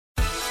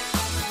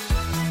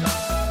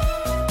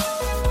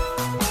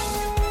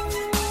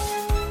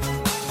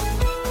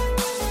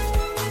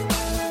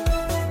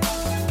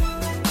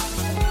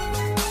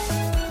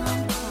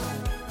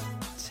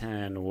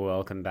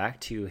welcome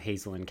back to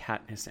Hazel and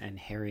Katniss and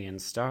Harry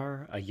and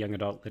Star, a young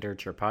adult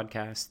literature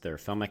podcast, their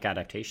filmic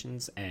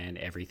adaptations, and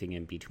everything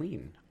in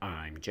between.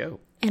 I'm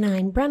Joe. And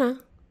I'm Brenna.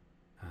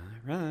 All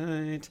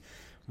right.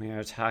 We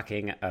are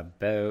talking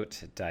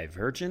about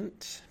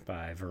Divergent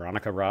by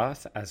Veronica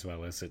Roth, as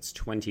well as its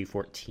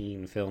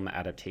 2014 film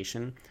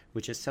adaptation,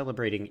 which is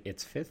celebrating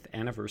its 5th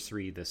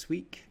anniversary this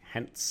week,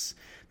 hence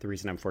the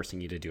reason I'm forcing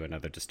you to do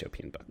another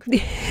dystopian book.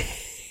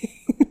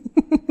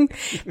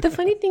 The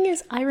funny thing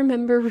is, I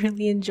remember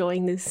really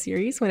enjoying this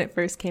series when it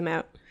first came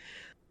out.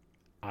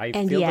 I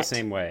feel the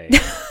same way.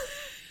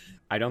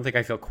 I don't think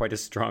I feel quite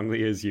as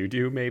strongly as you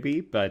do,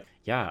 maybe, but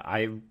yeah,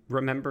 I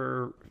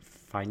remember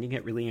finding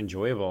it really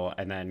enjoyable,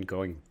 and then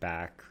going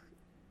back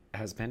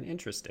has been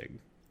interesting.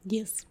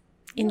 Yes,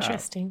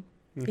 interesting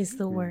is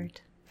the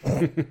word.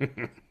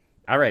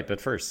 All right,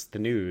 but first, the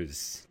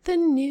news. The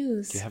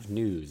news. Do you have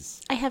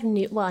news? I have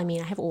new. Well, I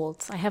mean, I have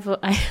olds. I have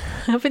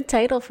a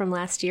title from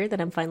last year that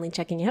I'm finally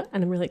checking out,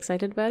 and I'm really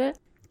excited about it.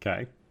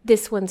 Okay.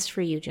 This one's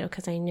for you, Joe,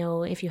 because I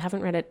know if you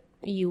haven't read it,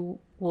 you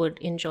would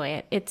enjoy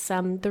it. It's the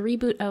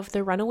reboot of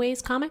the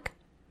Runaways comic.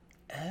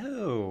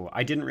 Oh,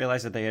 I didn't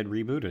realize that they had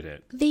rebooted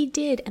it. They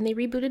did, and they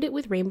rebooted it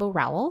with Rainbow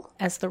Rowell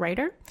as the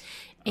writer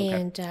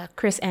and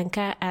Chris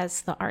Anka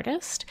as the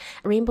artist.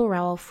 Rainbow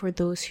Rowell, for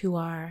those who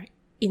are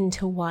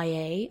into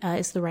YA,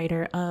 is the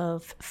writer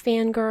of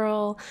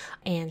Fangirl,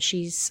 and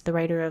she's the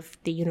writer of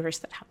the universe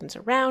that happens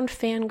around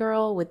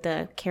Fangirl with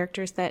the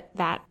characters that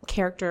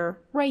character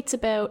writes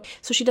about.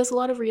 So she does a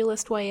lot of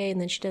realist YA,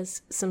 and then she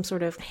does some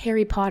sort of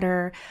Harry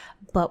Potter,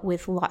 but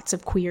with lots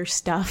of queer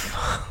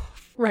stuff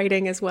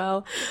writing as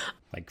well.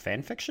 Like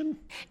fan fiction?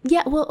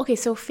 Yeah, well, okay,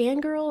 so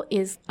Fangirl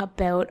is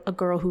about a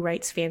girl who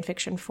writes fan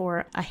fiction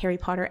for a Harry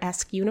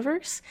Potter-esque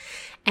universe.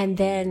 And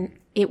then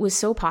it was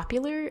so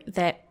popular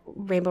that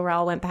Rainbow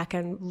Rowell went back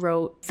and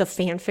wrote the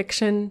fan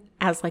fiction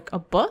as like a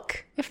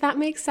book, if that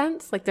makes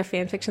sense. Like the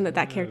fan fiction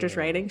that character's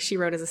writing, she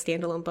wrote as a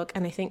standalone book.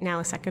 And I think now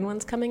a second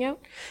one's coming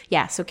out.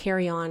 Yeah, so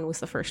Carry On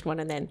was the first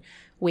one, and then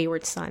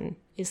Wayward Son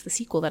is the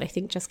sequel that I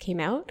think just came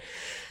out.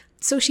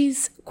 So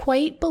she's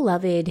quite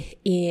beloved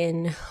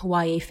in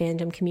YA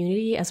fandom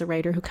community as a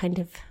writer who kind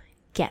of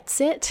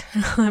gets it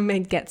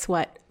and gets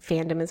what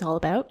fandom is all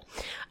about.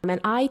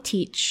 And I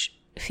teach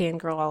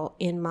Fangirl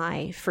in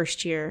my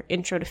first year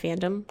Intro to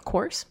Fandom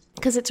course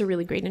because it's a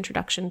really great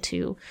introduction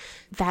to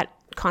that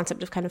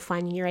concept of kind of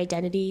finding your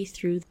identity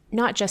through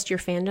not just your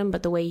fandom,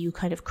 but the way you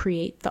kind of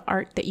create the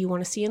art that you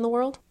want to see in the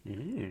world.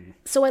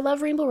 So I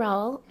love Rainbow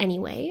Rowell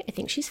anyway. I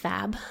think she's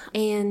fab.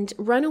 And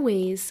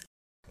Runaways,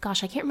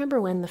 gosh, I can't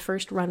remember when the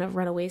first run of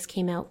Runaways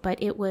came out, but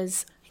I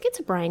think it's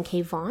a Brian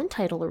K. Vaughan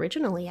title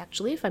originally,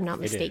 actually, if I'm not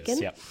mistaken. It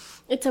is, yep.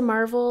 It's a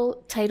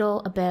Marvel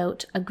title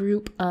about a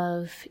group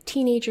of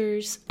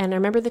teenagers, and I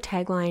remember the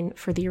tagline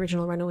for the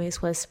original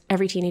Runaways was,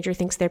 every teenager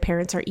thinks their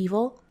parents are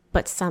evil,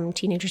 but some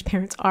teenagers'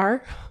 parents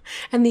are.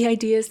 And the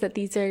idea is that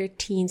these are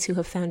teens who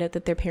have found out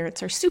that their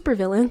parents are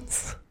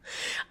supervillains,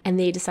 and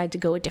they decide to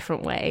go a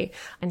different way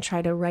and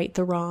try to right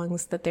the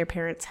wrongs that their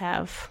parents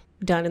have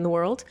done in the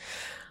world.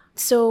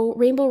 So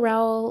Rainbow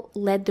Rowell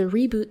led the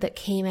reboot that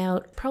came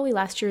out probably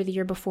last year or the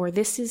year before.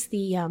 This is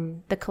the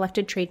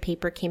collected trade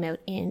paper came out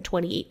in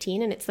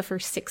 2018, and it's the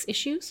first 6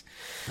 issues.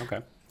 Okay.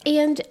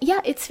 And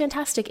yeah, it's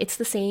fantastic. It's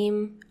the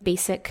same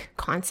basic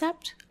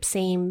concept,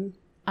 same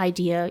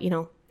idea. You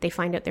know, they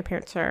find out their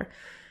parents are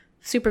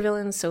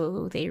supervillains,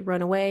 so they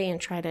run away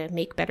and try to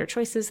make better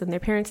choices than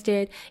their parents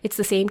did. It's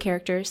the same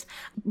characters.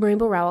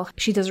 Rainbow Rowell,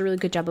 she does a really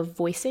good job of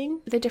voicing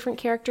the different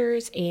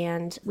characters,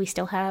 and we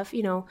still have,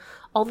 you know,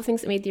 all the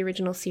things that made the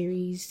original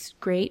series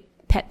great,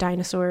 pet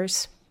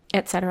dinosaurs,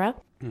 etc.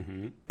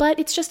 But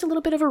it's just a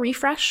little bit of a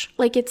refresh.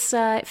 Like it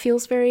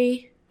feels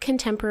very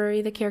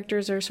contemporary. The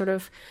characters are sort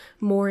of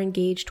more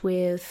engaged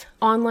with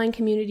online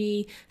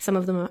community. Some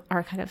of them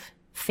are kind of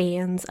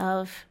fans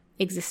of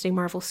existing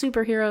Marvel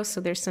superheroes,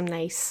 so there's some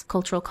nice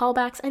cultural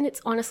callbacks, and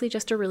it's honestly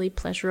just a really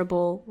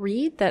pleasurable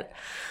read that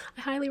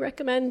I highly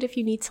recommend if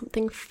you need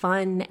something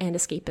fun and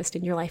escapist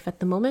in your life at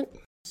the moment.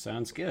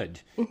 Sounds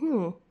good.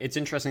 It's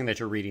interesting that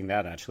you're reading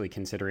that, actually,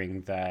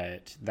 considering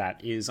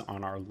that is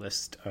on our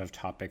list of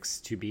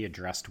topics to be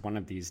addressed one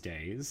of these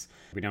days.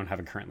 We don't have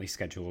it currently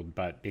scheduled,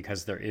 but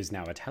because there is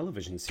now a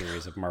television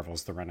series of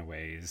Marvel's The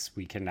Runaways,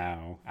 we can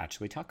now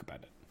actually talk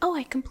about it. Oh,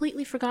 I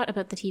completely forgot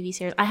about the TV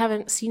series. I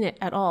haven't seen it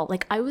at all.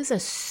 Like, I was a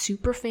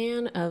super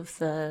fan of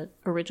the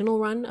original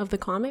run of the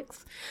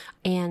comics,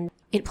 and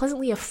it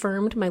pleasantly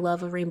affirmed my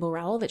love of Rainbow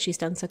Rowell that she's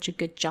done such a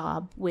good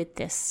job with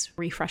this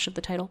refresh of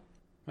the title.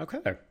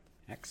 Okay.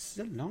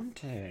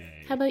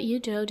 Excellente. How about you,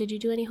 Joe? Did you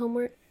do any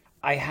homework?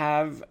 I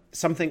have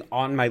something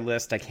on my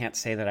list. I can't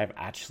say that I've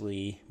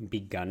actually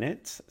begun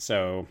it.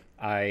 So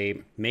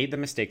I made the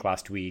mistake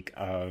last week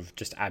of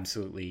just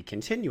absolutely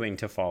continuing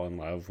to fall in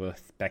love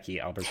with Becky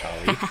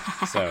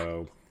Albertalli.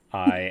 So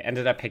I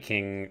ended up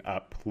picking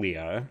up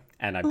Leah,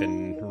 and I've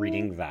been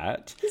reading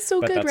that. It's so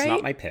good, right? But that's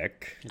not my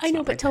pick. I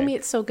know, but tell me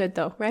it's so good,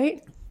 though,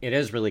 right? It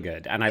is really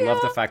good. And I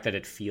love the fact that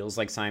it feels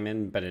like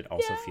Simon, but it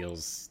also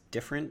feels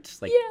different.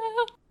 Like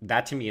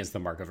that to me is the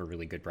mark of a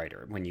really good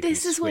writer. When you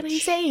This is what I'm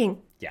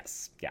saying.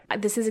 Yes. Yeah.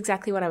 This is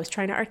exactly what I was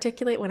trying to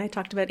articulate when I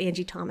talked about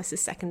Angie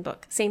Thomas's second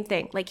book. Same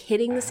thing, like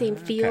hitting the same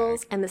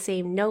feels and the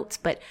same notes,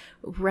 but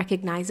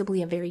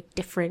recognizably a very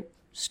different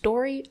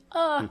story.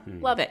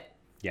 Love it.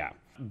 Yeah.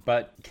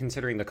 But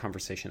considering the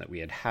conversation that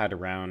we had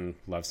around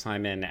Love,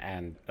 Simon,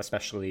 and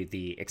especially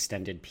the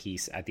extended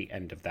piece at the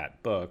end of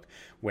that book,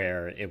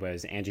 where it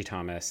was Angie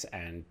Thomas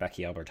and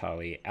Becky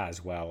Albertalli,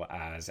 as well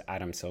as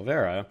Adam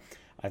Silvera,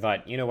 I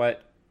thought, you know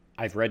what?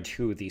 I've read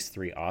 2 of these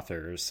 3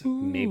 authors.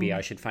 Maybe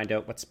I should find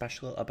out what's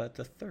special about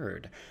the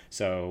third.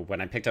 So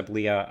when I picked up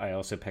Leah, I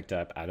also picked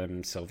up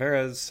Adam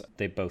Silvera's.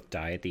 They both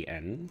die at the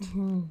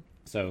end.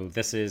 So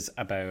this is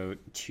about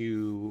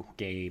 2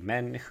 gay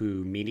men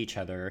who meet each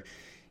other.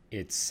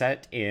 It's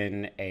set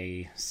in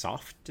a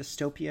soft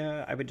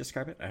dystopia, I would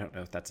describe it. I don't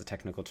know if that's a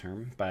technical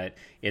term, but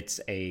it's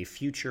a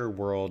future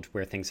world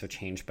where things have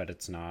changed, but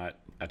it's not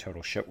a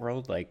total shit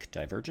world like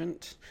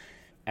Divergent.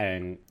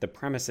 And the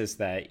premise is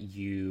that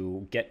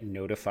you get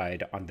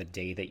notified on the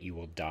day that you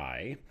will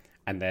die.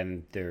 And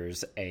then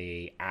there's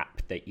a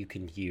app that you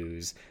can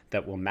use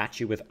that will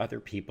match you with other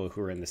people who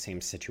are in the same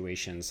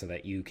situation so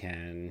that you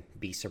can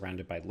be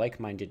surrounded by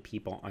like-minded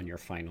people on your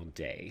final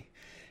day.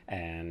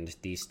 And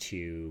these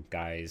 2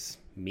 guys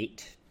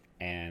meet,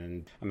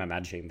 and I'm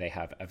imagining they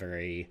have a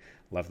very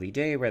lovely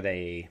day where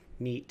they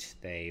meet,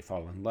 they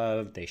fall in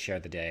love, they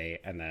share the day,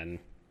 and then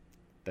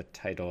the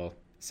title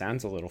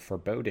sounds a little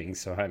foreboding,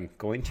 so I'm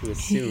going to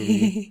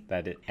assume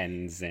that it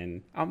ends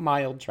in a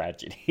mild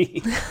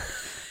tragedy.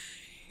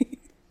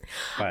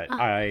 But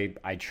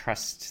I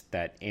trust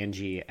that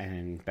Angie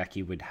and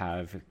Becky would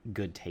have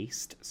good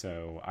taste,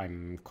 so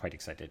I'm quite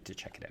excited to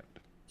check it out.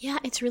 Yeah,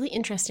 it's really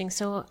interesting.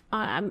 So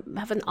I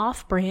have an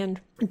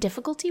off-brand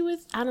difficulty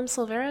with Adam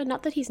Silvera.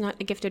 Not that he's not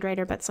a gifted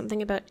writer, but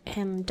something about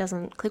him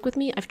doesn't click with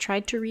me. I've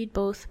tried to read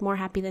both More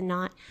Happy Than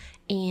Not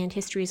and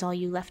History Is All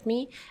You Left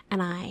Me,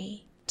 and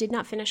I did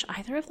not finish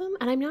either of them,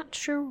 and I'm not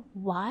sure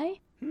why.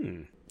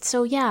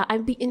 So yeah,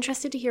 I'd be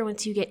interested to hear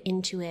once you get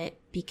into it,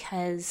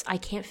 because I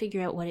can't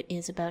figure out what it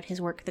is about his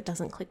work that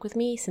doesn't click with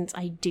me, since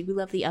I do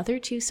love the other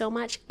 2 so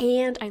much,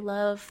 and I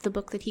love the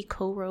book that he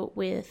co-wrote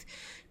with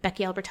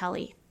Becky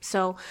Albertalli.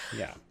 So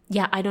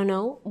yeah, I don't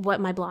know what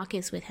my block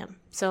is with him.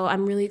 So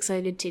I'm really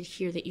excited to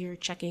hear that you're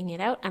checking it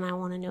out, and I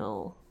want to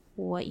know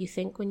what you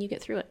think when you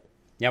get through it.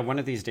 Yeah, one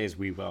of these days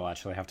we will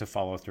actually have to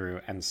follow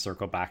through and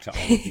circle back to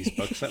all of these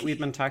books that we've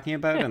been talking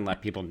about and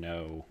let people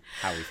know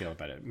how we feel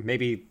about it.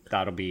 Maybe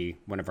that'll be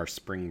one of our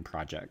spring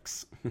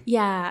projects.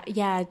 Yeah.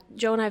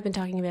 Joe and I have been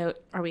talking about,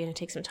 are we going to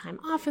take some time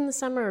off in the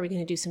summer? Are we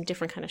going to do some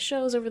different kind of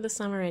shows over the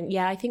summer? And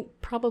yeah, I think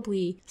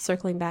probably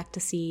circling back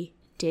to see,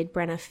 did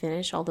Brenna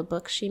finish all the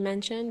books she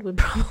mentioned would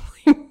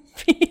probably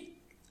be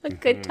a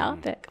good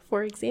topic,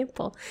 for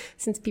example,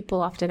 since people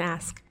often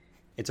ask.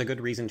 It's a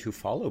good reason to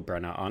follow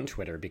Brenna on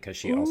Twitter because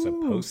she also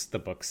posts the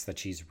books that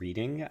she's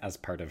reading as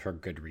part of her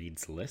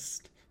Goodreads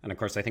list. And of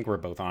course, I think we're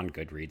both on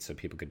Goodreads, so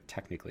people could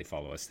technically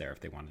follow us there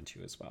if they wanted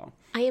to as well.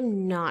 I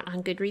am not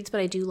on Goodreads,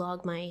 but I do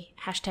log my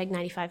hashtag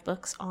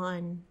 95books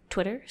on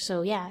Twitter.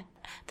 So yeah,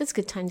 that's a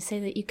good time to say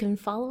that you can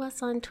follow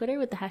us on Twitter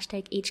with the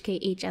hashtag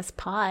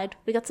HKHSPod.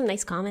 We got some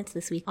nice comments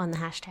this week on the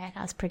hashtag.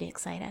 I was pretty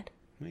excited.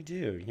 I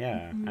do,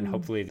 yeah. And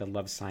hopefully the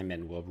Love,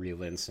 Simon will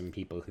reel in some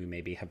people who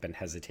maybe have been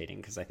hesitating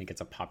because I think it's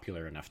a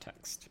popular enough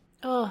text.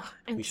 Oh,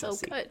 I'm so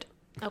good.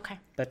 Okay.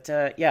 But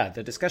yeah,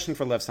 the discussion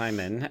for Love,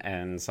 Simon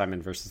and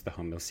Simon versus the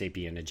Homo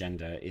sapien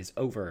agenda is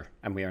over.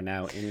 And we are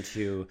now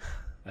into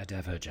a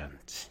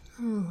Divergent.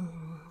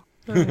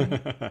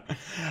 Right.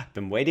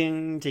 Been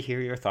waiting to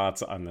hear your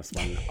thoughts on this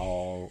one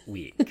all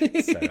week.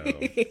 So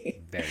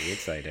very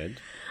excited.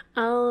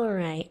 All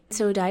right.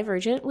 So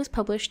Divergent was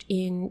published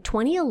in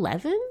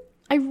 2011.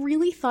 I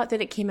really thought that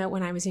it came out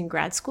when I was in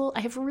grad school. I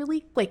have really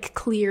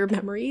clear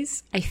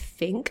memories, I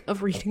think,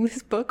 of reading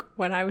this book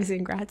when I was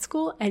in grad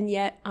school, and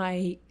yet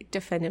I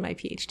defended my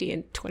PhD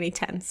in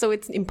 2010. So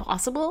it's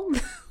impossible.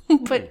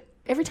 But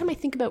every time I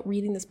think about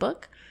reading this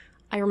book,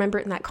 I remember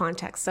it in that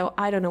context. So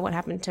I don't know what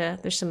happened to,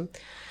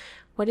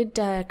 what did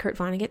Kurt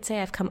Vonnegut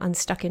say? I've come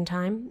unstuck in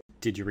time.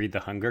 Did you read The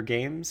Hunger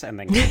Games and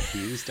then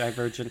confuse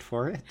Divergent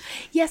for it?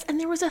 Yes, and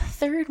there was a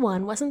third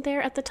one, wasn't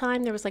there, at the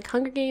time? There was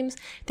Hunger Games,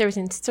 there was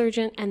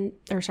Divergent, and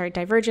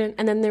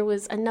then there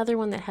was another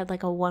one that had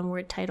a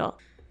one-word title.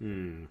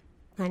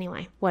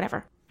 Anyway,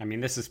 whatever. I mean,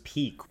 this is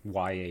peak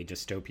YA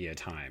dystopia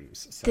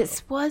times. So.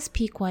 This was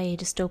peak YA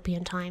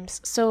dystopian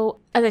times. So,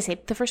 as I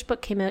say, the first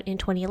book came out in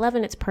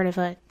 2011. It's part of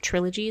a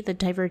trilogy, the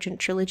Divergent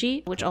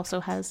trilogy, which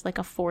also has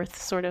a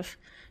fourth sort of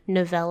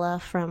novella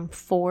from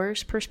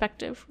Four's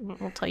perspective.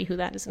 I'll tell you who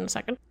that is in a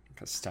second.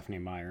 Because Stephanie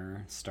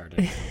Meyer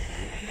started.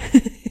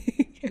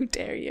 How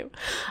dare you?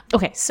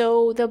 Okay,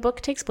 so the book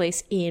takes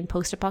place in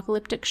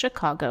post-apocalyptic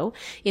Chicago.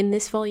 In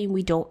this volume,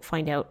 we don't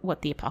find out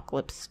what the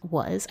apocalypse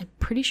was. I'm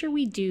pretty sure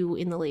we do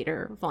in the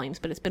later volumes,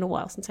 but it's been a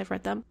while since I've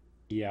read them.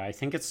 Yeah, I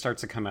think it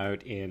starts to come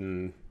out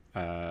in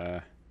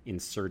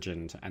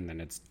Insurgent, and then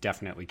it's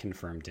definitely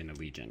confirmed in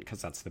Allegiant,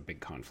 because that's the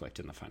big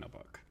conflict in the final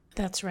book.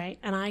 That's right.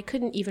 And I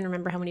couldn't even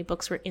remember how many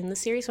books were in the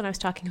series when I was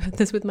talking about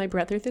this with my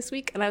brother this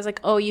week. And I was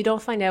like, oh, you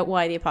don't find out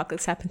why the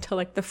apocalypse happened until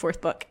like the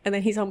 4th book. And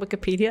then he's on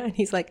Wikipedia and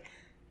he's like,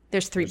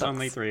 there's 3 books.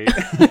 Only 3.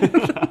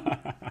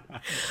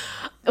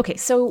 Okay,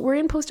 so we're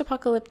in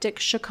post-apocalyptic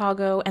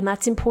Chicago, and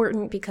that's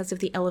important because of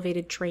the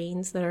elevated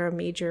trains that are a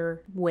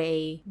major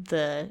way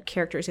the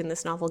characters in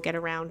this novel get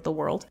around the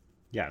world.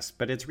 Yes,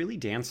 but it's really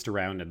danced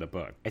around in the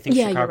book. I think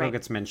Chicago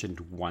gets mentioned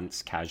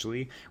once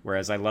casually,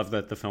 whereas I love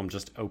that the film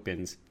just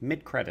opens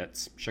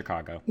mid-credits,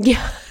 Chicago.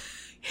 Yeah.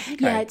 Okay.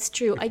 Yeah, it's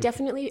true.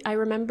 I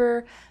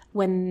remember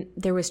when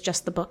there was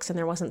just the books and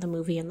there wasn't the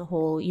movie and the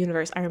whole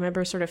universe, I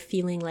remember sort of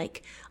feeling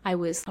like I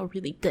was a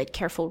really good,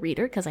 careful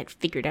reader because I'd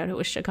figured out it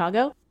was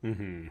Chicago.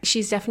 Mm-hmm.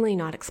 She's definitely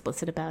not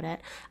explicit about it.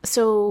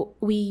 So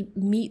we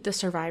meet the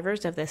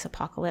survivors of this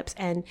apocalypse,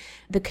 and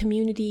the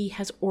community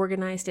has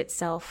organized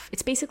itself.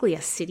 It's basically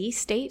a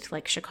city-state,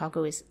 like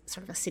Chicago is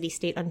sort of a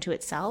city-state unto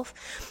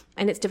itself,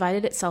 and it's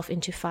divided itself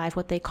into 5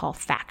 what they call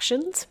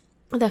factions.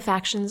 The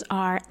factions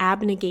are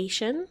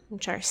Abnegation,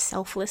 which are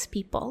selfless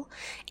people,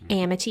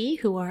 Amity,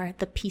 who are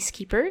the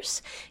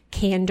peacekeepers,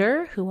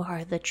 Candor, who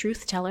are the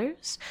truth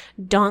tellers,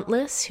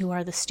 Dauntless, who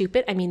are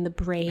the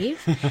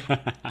brave,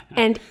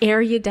 and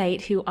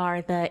Erudite, who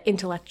are the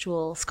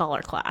intellectual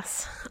scholar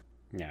class.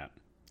 Yeah,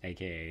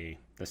 aka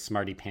the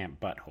smarty pant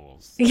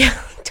buttholes. Yeah,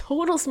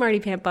 total smarty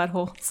pant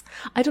buttholes.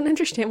 I don't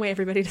understand why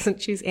everybody doesn't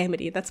choose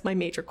Amity. That's my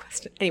major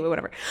question. Anyway,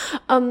 whatever.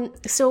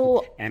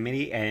 So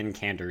Amity and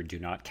Candor do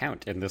not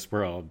count in this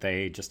world.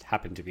 They just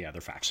happen to be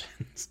other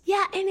factions.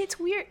 Yeah, and it's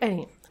weird.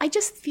 I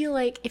just feel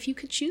like if you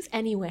could choose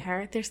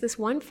anywhere, there's this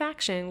one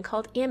faction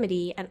called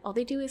Amity, and all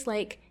they do is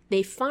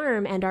they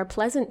farm and are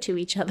pleasant to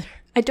each other.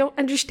 I don't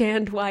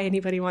understand why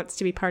anybody wants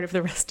to be part of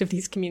the rest of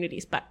these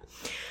communities, but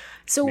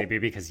so maybe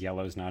because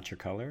yellow's not your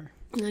color.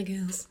 I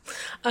guess.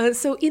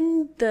 So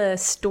in the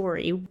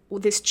story,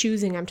 this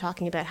choosing I'm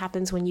talking about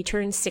happens when you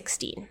turn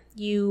 16.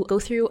 You go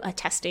through a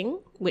testing,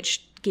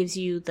 which gives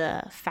you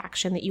the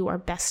faction that you are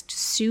best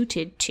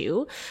suited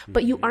to,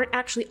 but you aren't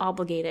actually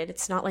obligated.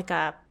 It's not like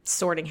a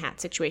sorting hat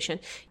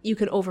situation. You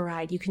can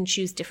override. You can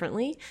choose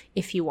differently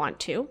if you want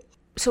to.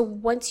 So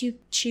once you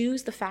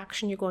choose the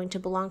faction you're going to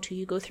belong to,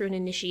 you go through an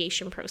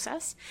initiation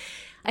process.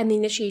 And the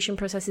initiation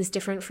process is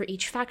different for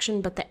each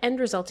faction, but the end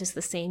result is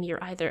the same.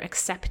 You're either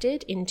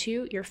accepted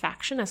into your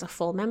faction as a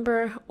full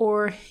member,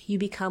 or you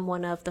become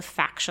one of the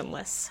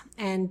factionless.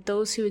 And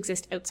those who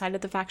exist outside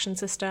of the faction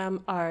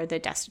system are the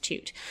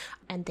destitute.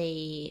 And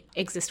they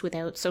exist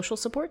without social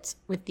supports,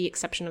 with the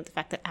exception of the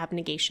fact that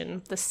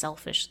Abnegation, the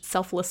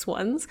selfless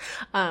ones,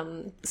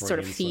 sort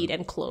of feed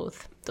and clothe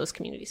those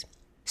communities.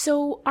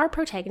 So our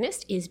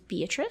protagonist is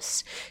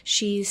Beatrice.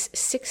 She's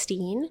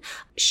 16.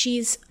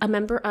 She's a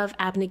member of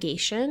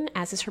Abnegation,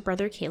 as is her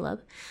brother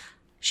Caleb.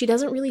 She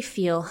doesn't really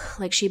feel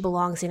like she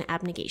belongs in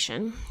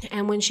Abnegation.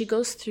 And when she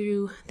goes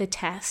through the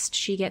test,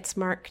 she gets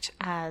marked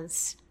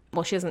as...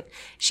 Well, she doesn't.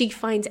 She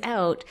finds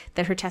out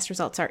that her test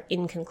results are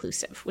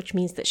inconclusive, which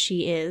means that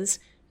she is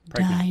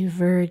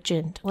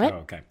divergent. What?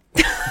 Oh, okay.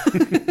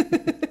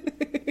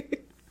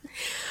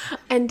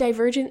 And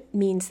divergent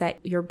means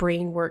that your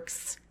brain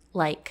works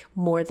like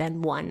more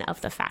than one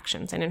of the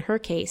factions. And in her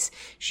case,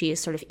 she is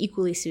sort of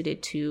equally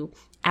suited to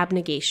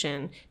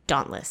Abnegation,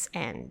 Dauntless,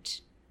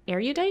 and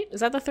Erudite.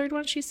 Is that the third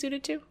one she's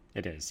suited to?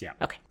 It is, yeah.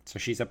 Okay. So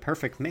she's a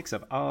perfect mix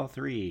of all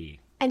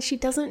 3. And she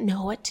doesn't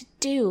know what to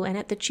do. And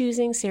at the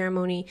choosing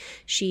ceremony,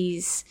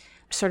 she's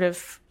sort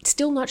of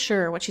still not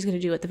sure what she's going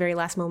to do at the very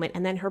last moment.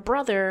 And then her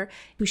brother,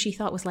 who she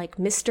thought was like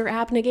Mr.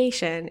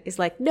 Abnegation, is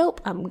like,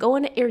 nope, I'm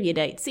going to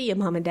Erudite. See you,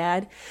 Mom and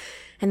Dad.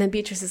 And then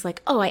Beatrice is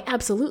like, oh, I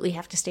absolutely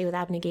have to stay with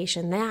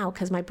Abnegation now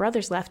because my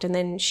brother's left. And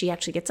then she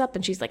actually gets up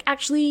and she's like,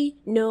 actually,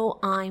 no,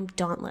 I'm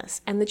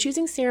Dauntless. And the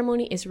choosing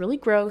ceremony is really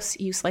gross.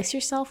 You slice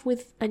yourself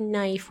with a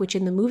knife, which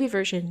in the movie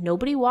version,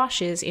 nobody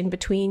washes in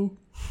between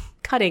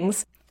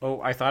cuttings. Oh,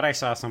 I thought I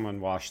saw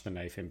someone wash the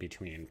knife in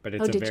between, but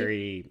it's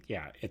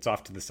it's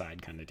off to the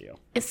side kind of deal.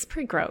 It's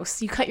pretty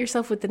gross. You cut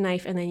yourself with the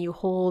knife and then you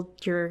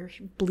hold your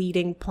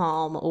bleeding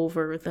palm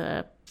over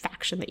the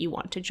faction that you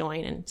want to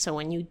join. And so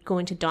when you go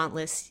into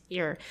Dauntless,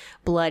 your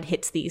blood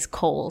hits these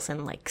coals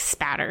and like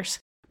spatters.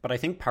 But I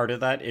think part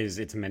of that is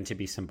it's meant to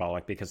be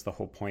symbolic because the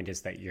whole point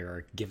is that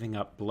you're giving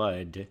up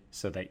blood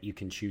so that you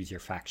can choose your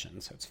faction.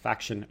 So it's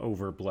faction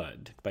over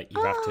blood, but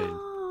you have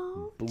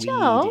to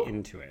bleed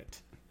into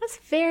it. That's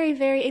very,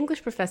 very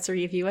English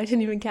professor-y of you. I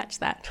didn't even catch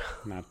that.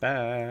 Not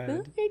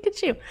bad. Very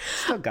good you.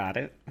 Still got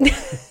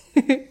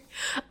it.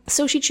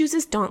 So she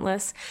chooses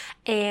Dauntless,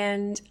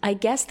 and I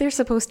guess they're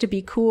supposed to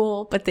be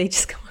cool, but they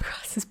just come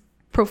across as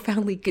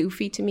profoundly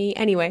goofy to me.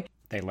 Anyway.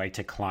 They like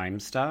to climb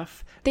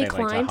stuff. They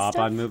like to hop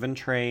on moving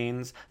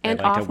trains. They and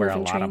like off to wear a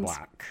moving lot trains. of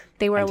black.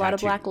 They wear a lot of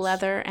black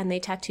leather, and they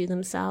tattoo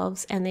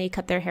themselves, and they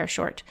cut their hair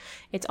short.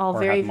 It's all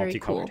very, very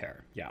cool.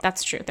 Hair. Yeah.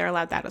 That's true. They're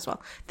allowed that as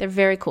well. They're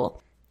very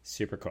cool.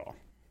 Super cool.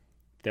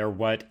 They're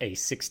what a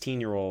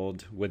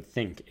 16-year-old would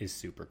think is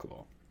super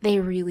cool. They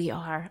really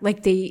are.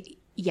 Like they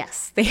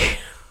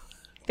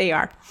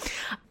are.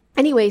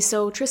 Anyway,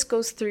 so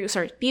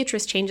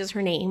Beatrice changes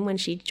her name when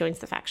she joins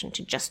the faction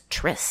to just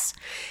Triss.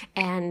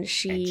 And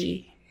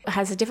she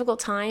has a difficult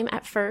time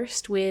at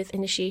first with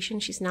initiation.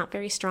 She's not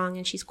very strong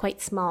and she's quite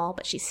small,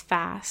 but she's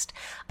fast.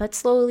 But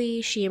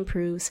slowly she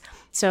improves.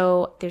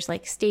 So there's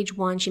like stage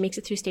 1, she makes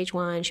it through stage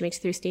 1, she makes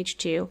it through stage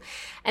 2.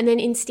 And then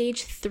in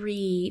stage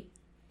 3,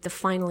 the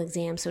final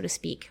exam, so to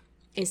speak,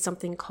 is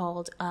something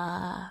called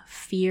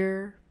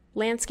fear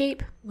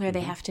landscape, where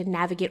they have to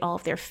navigate all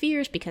of their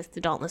fears because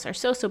the Dauntless are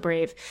so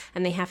brave,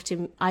 and they have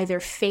to either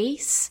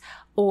face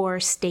or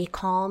stay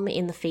calm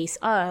in the face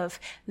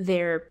of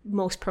their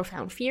most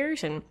profound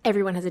fears. And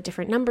everyone has a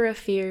different number of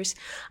fears,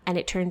 and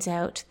it turns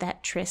out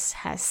that Triss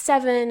has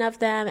 7 of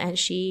them, and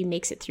she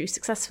makes it through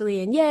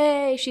successfully, and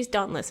yay, she's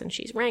Dauntless, and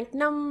she's ranked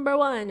number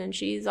 1, and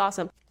she's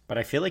awesome. But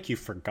I feel like you've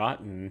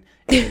forgotten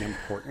an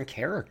important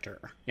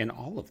character in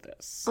all of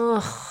this.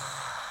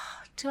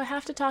 Do I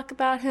have to talk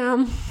about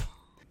him?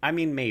 I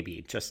mean,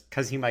 maybe, just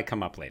because he might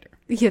come up later.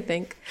 You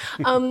think?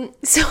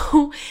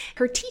 So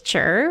her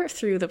teacher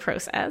through the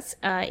process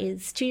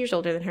is 2 years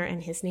older than her,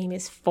 and his name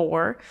is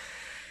Four.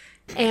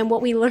 And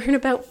what we learn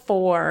about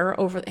Four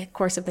over the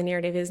course of the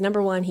narrative is,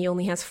 number 1, he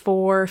only has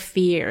 4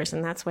 fears,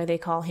 and that's why they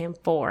call him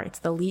Four. It's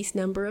the least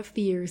number of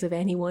fears of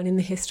anyone in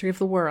the history of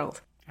the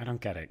world. I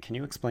don't get it. Can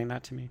you explain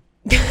that to me?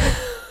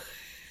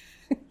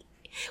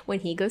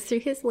 When he goes through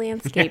his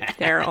landscape,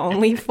 there are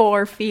only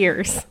 4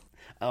 fears.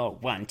 Oh,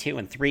 1, 2,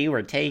 and 3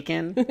 were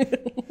taken.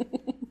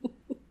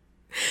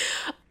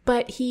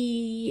 But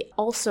he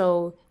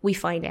also, we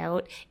find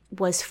out,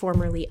 was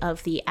formerly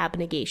of the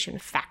Abnegation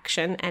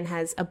faction and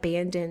has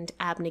abandoned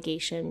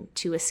Abnegation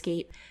to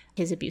escape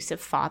his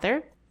abusive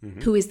father,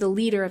 who is the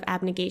leader of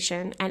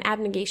Abnegation. And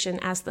Abnegation,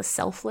 as the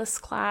selfless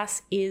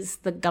class, is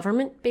the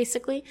government,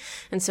 basically.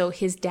 And so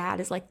his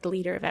dad is like the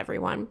leader of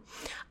everyone.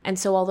 And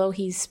so although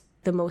he's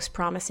the most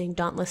promising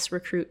Dauntless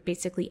recruit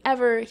basically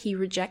ever, he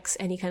rejects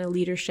any kind of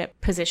leadership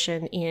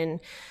position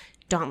in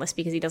Dauntless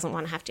because he doesn't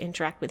want to have to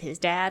interact with his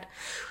dad.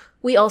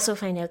 We also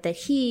find out that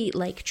he,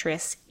 like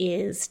Triss,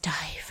 is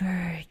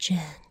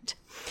divergent.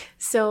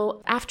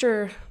 So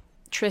after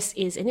Triss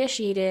is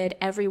initiated,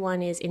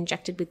 everyone is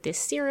injected with this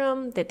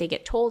serum that they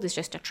get told is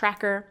just a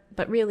tracker.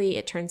 But really,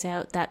 it turns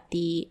out that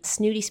the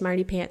snooty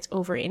smarty pants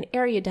over in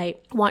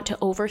Erudite want to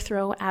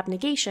overthrow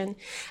Abnegation.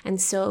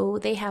 And so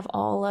they have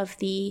all of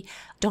the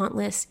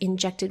Dauntless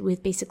injected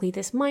with basically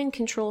this mind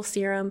control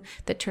serum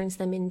that turns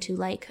them into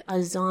like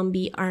a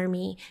zombie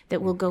army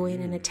that will go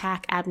in and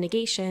attack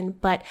Abnegation.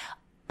 But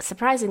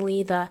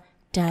surprisingly, the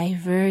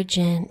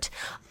Divergent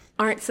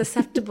aren't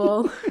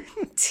susceptible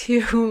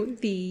to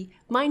the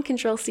mind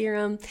control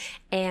serum,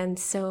 and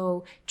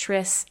so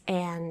Triss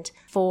and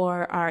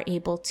Four are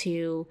able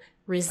to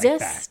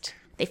resist.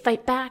 They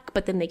fight back,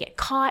 but then they get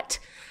caught,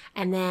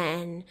 and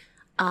then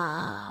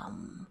oh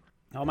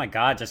my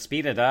god, just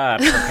speed it up.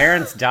 Her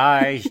parents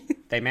die.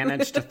 They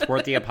manage to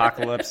thwart the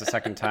apocalypse a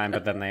second time,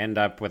 but then they end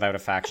up without a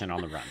faction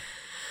on the run.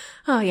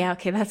 Oh yeah,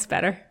 okay, that's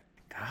better.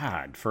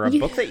 God, for a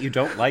book that you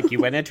don't like, you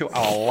went into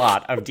a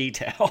lot of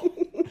detail.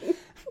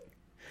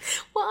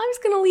 Well, I was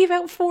going to leave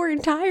out Four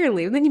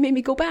entirely, and then you made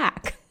me go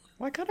back.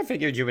 Well, I kind of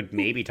figured you would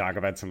maybe talk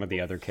about some of the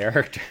other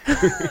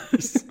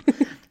characters.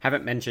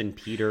 Haven't mentioned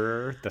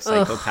Peter, the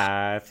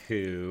psychopath,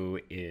 who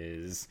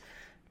is,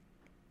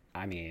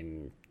 I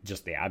mean,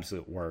 just the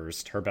absolute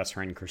worst. Her best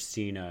friend,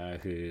 Christina,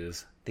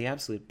 who's the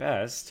absolute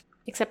best.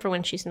 Except for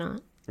when she's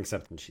not.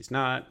 Except when she's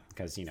not,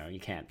 because, you know, you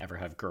can't ever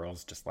have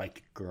girls just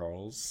like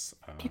girls.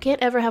 You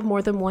can't ever have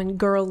more than one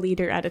girl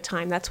leader at a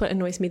time. That's what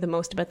annoys me the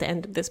most about the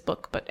end of this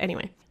book. But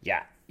anyway.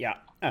 Yeah.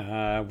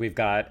 We've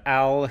got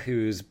Al,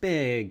 who's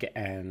big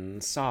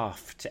and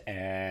soft,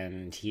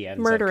 and he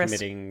ends up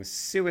committing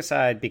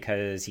suicide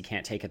because he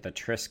can't take it that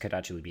Triss could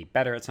actually be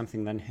better at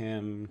something than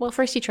him. Well,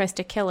 first he tries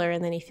to kill her,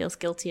 and then he feels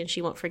guilty, and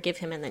she won't forgive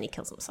him, and then he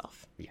kills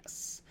himself.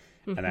 Yes.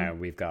 Mm-hmm. And then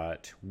we've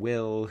got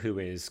Will, who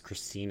is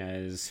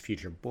Christina's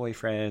future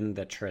boyfriend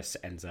that Triss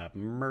ends up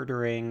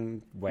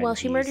murdering when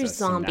she murders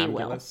zombie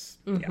Will.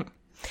 Mm-hmm. Yeah.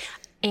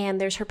 And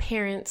there's her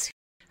parents.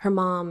 Her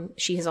mom,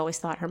 she has always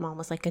thought her mom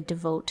was like a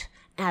devout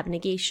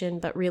Abnegation,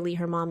 but really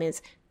her mom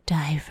is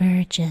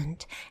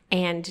Divergent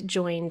and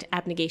joined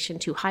Abnegation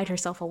to hide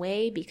herself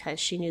away because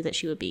she knew that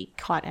she would be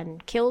caught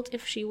and killed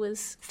if she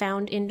was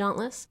found in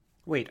Dauntless.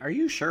 Wait, are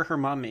you sure her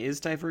mom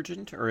is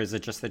Divergent, or is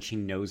it just that she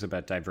knows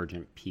about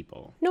Divergent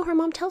people? No, her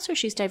mom tells her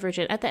she's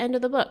Divergent at the end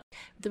of the book.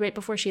 Right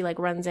before she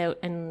runs out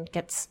and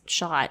gets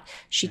shot,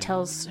 she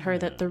tells her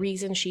that the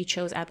reason she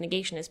chose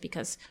Abnegation is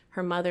because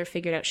her mother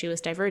figured out she was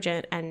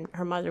Divergent, and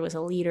her mother was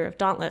a leader of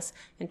Dauntless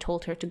and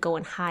told her to go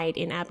and hide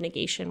in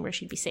Abnegation where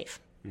she'd be safe.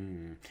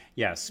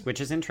 Yes, which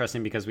is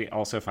interesting because we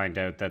also find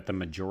out that the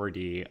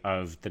majority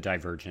of the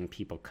Divergent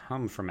people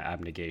come from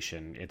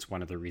Abnegation. It's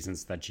one of the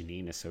reasons that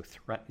Janine is so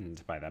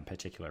threatened by that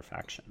particular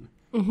faction.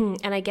 Mm-hmm.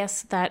 And I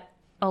guess that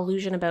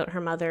allusion about her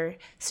mother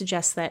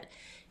suggests that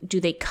do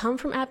they come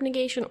from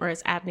Abnegation, or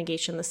is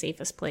Abnegation the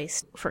safest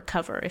place for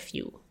cover if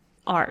you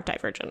are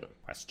Divergent?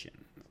 Questions.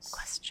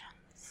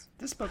 Questions.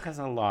 This book has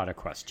a lot of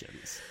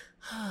questions.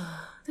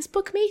 This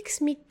book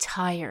makes me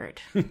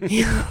tired.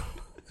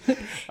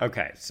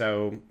 Okay,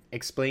 so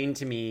explain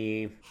to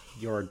me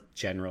your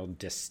general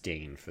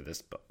disdain for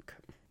this book.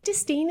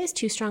 Disdain is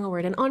too strong a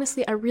word, and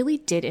honestly, I really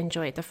did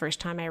enjoy it the first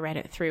time I read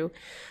it through.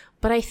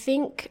 But I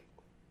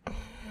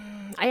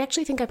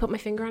actually think I put my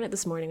finger on it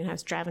this morning when I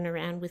was driving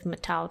around with my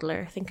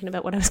toddler, thinking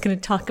about what I was going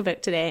to talk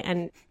about today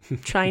and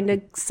trying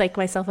to psych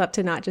myself up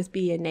to not just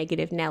be a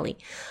negative Nelly.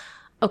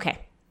 Okay,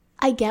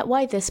 I get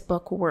why this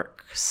book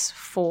works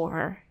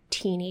for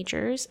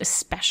teenagers,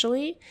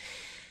 especially.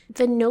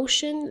 The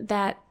notion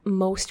that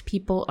most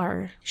people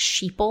are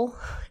sheeple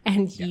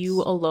and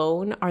you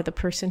alone are the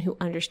person who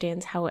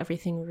understands how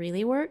everything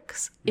really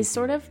works is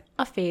sort of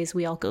a phase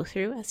we all go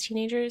through as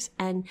teenagers.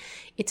 And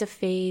it's a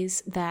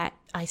phase that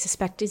I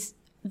suspect is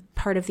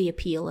part of the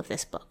appeal of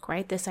this book,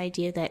 right? This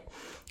idea that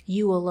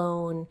you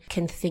alone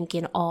can think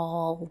in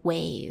all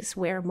ways,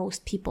 where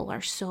most people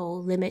are so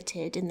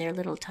limited in their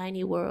little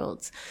tiny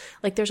worlds.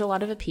 Like, there's a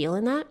lot of appeal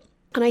in that.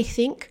 And I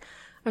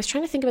was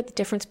trying to think about the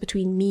difference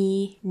between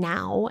me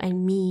now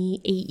and me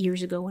 8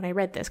 years ago when I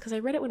read this, because I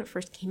read it when it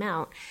first came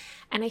out.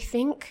 And I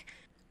think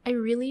I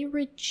really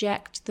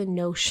reject the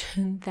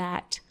notion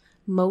that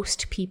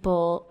most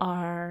people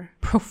are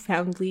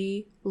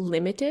profoundly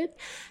limited,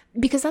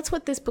 because that's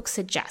what this book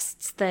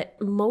suggests,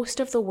 that most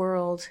of the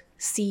world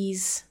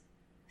sees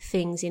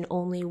things in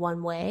only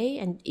one way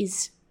and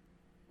is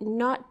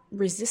not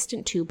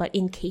resistant to, but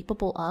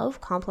incapable of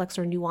complex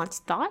or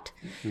nuanced thought.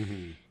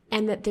 Mm-hmm.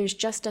 And that there's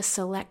just a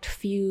select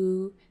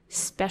few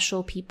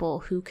special people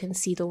who can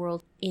see the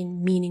world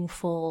in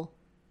meaningful,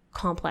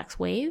 complex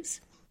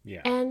ways. Yeah.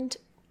 And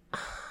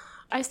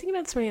I was thinking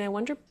about this morning, and I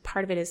wonder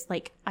part of it is,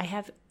 like, I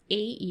have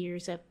 8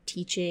 years of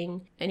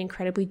teaching an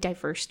incredibly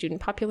diverse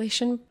student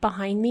population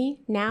behind me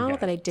now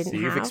that I didn't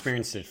have. So you've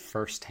experienced it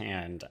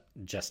firsthand,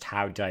 just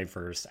how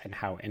diverse and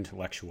how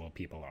intellectual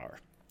people are.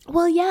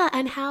 Well, yeah,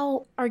 and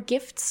how our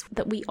gifts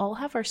that we all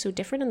have are so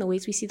different, and the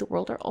ways we see the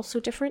world are also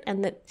different,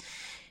 and that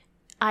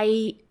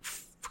I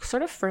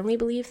sort of firmly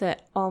believe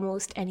that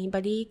almost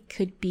anybody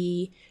could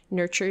be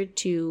nurtured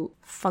to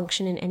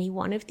function in any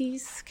one of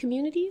these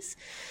communities.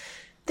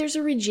 There's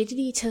a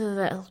rigidity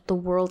to the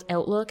world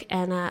outlook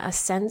and a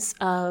sense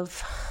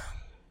of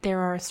there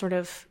are sort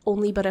of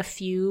only but a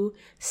few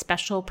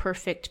special,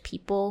 perfect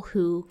people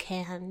who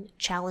can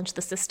challenge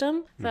the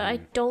system that I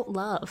don't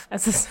love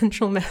as a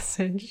central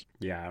message.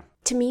 Yeah.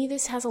 To me,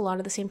 this has a lot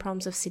of the same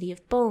problems of City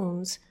of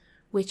Bones,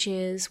 which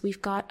is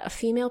we've got a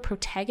female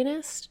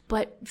protagonist,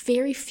 but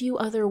very few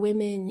other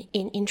women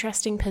in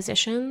interesting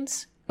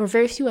positions, or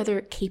very few other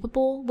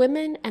capable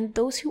women. And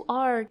those who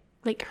are,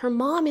 like, her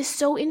mom is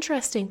so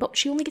interesting, but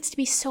she only gets to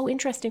be so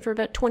interesting for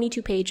about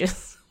 22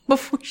 pages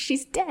before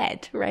she's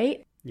dead,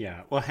 right?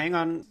 Yeah. Well, hang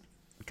on,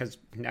 because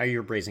now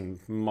you're raising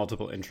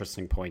multiple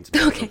interesting points,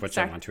 of which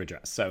I want to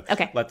address. So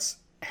let's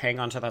hang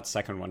on to that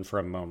second one for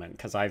a moment,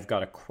 because I've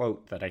got a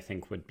quote that I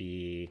think would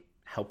be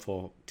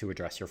helpful to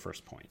address your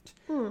first point.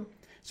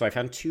 So I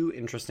found two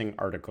interesting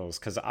articles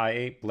because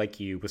I, like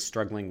you, was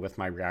struggling with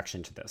my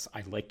reaction to this.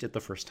 I liked it the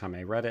first time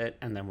I read it,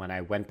 and then when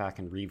I went back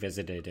and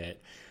revisited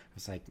it, I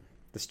was like,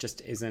 this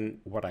just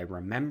isn't what I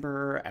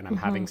remember, and I'm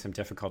having some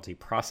difficulty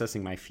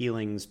processing my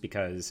feelings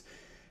because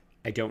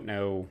I don't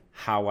know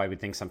how I would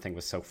think something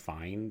was so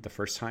fine the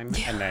first time,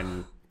 and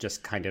then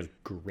just kind of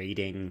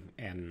grating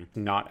and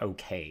not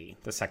okay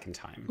the second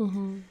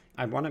time.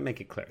 I want to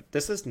make it clear.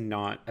 This is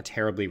not a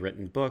terribly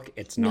written book.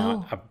 It's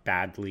not a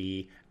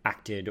badly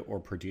acted or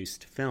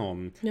produced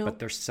film, but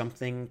there's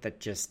something that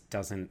just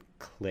doesn't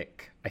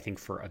click, I think,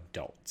 for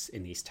adults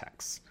in these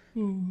texts.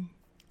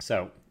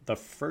 So the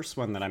first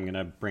one that I'm going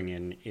to bring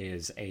in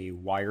is a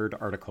Wired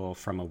article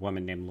from a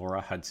woman named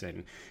Laura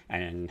Hudson,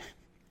 and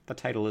the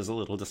title is a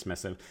little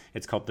dismissive.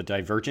 It's called "The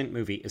Divergent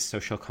Movie is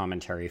Social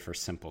Commentary for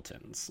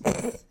Simpletons."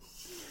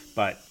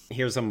 But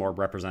here's a more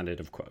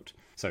representative quote.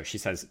 So she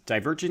says,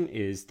 "Divergent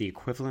is the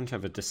equivalent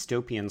of a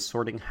dystopian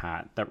sorting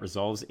hat that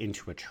resolves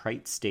into a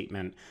trite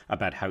statement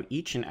about how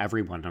each and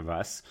every one of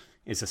us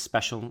is a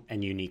special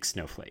and unique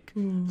snowflake.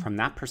 From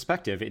that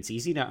perspective, it's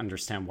easy to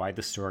understand why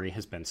the story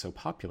has been so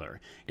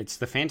popular. It's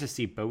the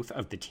fantasy both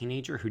of the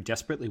teenager who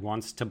desperately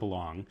wants to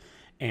belong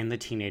and the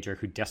teenager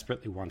who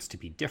desperately wants to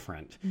be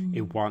different.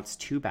 It wants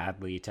too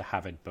badly to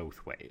have it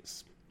both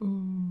ways."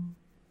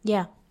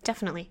 Yeah,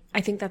 definitely.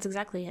 I think that's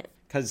exactly it.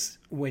 Because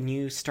when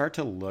you start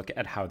to look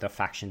at how the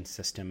faction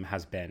system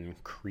has been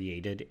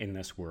created in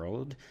this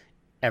world,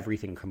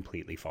 everything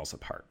completely falls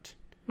apart.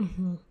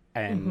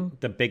 And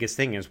the biggest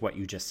thing is what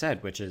you just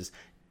said, which is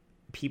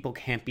people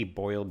can't be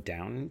boiled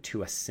down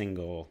to a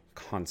single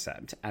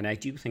concept. And I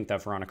do think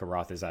that Veronica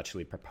Roth is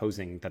actually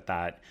proposing that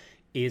that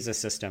is a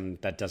system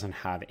that doesn't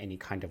have any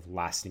kind of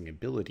lasting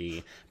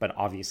ability, but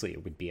obviously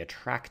it would be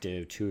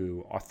attractive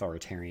to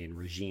authoritarian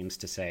regimes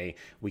to say,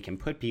 we can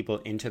put people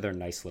into their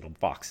nice little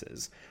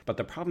boxes. But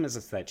the problem is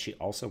that she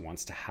also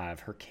wants to have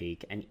her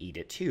cake and eat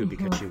it too,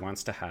 because she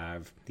wants to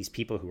have these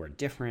people who are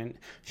different.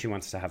 She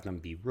wants to have them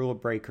be rule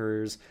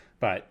breakers,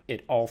 but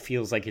it all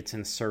feels like it's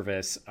in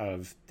service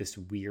of this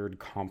weird,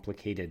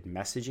 complicated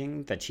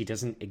messaging that she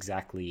doesn't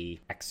exactly really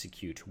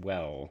execute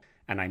well.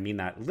 And I mean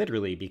that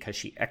literally, because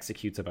she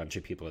executes a bunch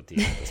of people at the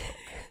end of this book.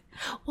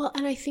 Well,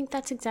 and I think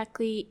that's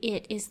exactly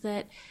it, is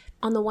that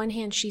on the one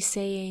hand, she's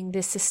saying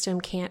this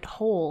system can't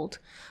hold,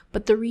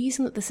 but the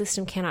reason that the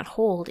system cannot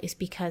hold is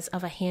because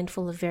of a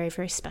handful of very,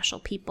 very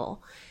special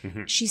people.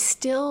 Mm-hmm. She's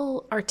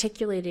still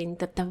articulating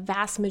that the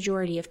vast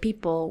majority of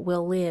people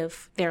will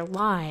live their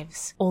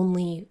lives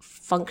only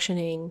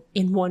functioning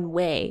in one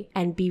way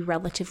and be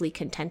relatively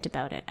content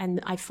about it.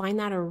 And I find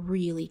that a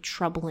really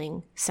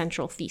troubling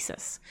central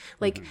thesis.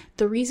 Like,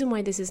 the reason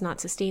why this is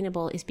not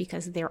sustainable is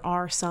because there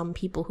are some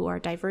people who are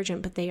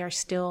divergent, but they are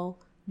still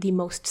the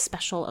most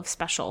special of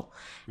special.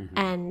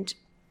 And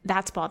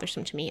that's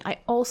bothersome to me. I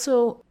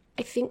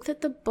think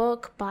that the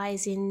book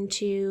buys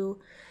into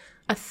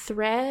a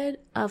thread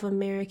of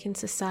American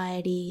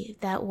society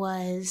that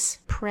was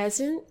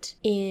present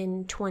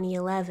in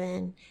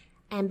 2011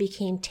 and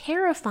became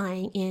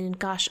terrifying in,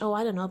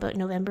 about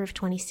November of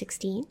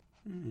 2016.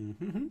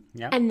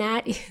 Yep. And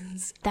that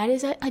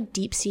is a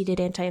deep-seated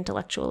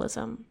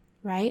anti-intellectualism.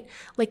 Right?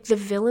 Like, the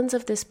villains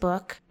of this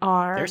book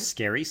they're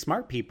scary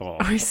smart people.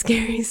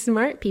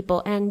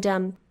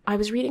 And I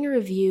was reading a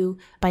review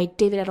by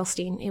David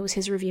Edelstein. It was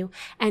his review.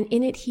 And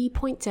in it, he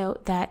points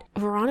out that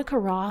Veronica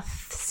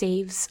Roth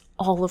saves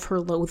all of her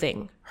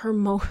loathing.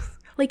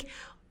 Like,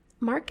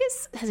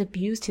 Marcus has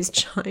abused his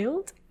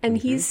child, and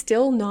he's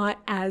still not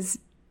as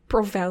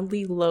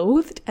profoundly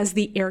loathed as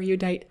the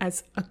erudite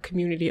as a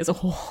community as a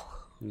whole.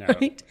 No.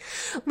 Right?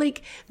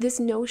 Like, this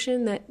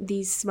notion that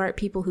these smart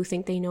people who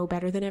think they know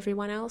better than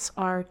everyone else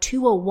are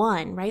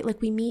 201, right?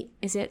 Like, we meet,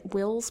 is it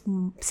Will's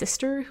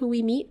sister who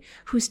we meet,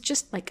 who's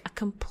just like a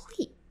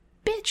complete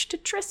bitch to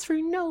Tris for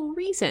no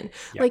reason.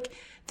 Yep. Like,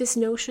 this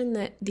notion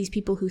that these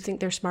people who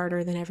think they're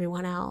smarter than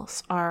everyone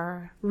else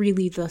are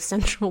really the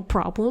central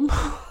problem,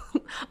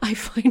 I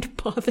find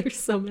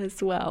bothersome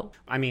as well.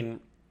 I mean,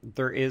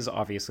 there is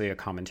obviously a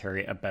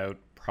commentary about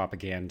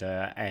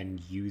propaganda and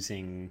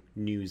using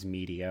news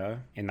media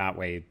in that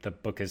way. The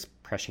book is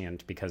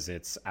prescient because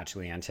it's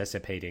actually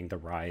anticipating the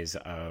rise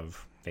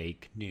of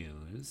fake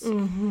news.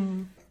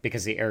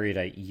 Because the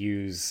erudite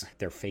use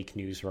their fake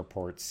news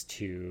reports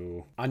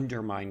to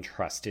undermine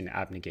trust in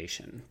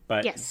abnegation.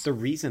 But the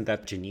reason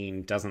that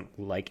Janine doesn't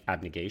like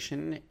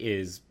abnegation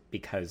is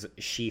because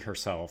she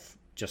herself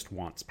just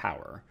wants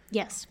power.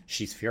 Yes.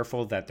 She's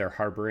fearful that they're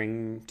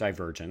harboring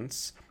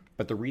divergence.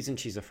 But the reason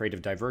she's afraid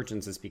of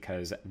divergence is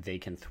because they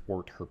can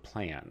thwart her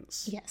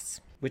plans. Yes.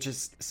 Which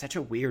is such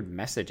a weird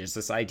message. It's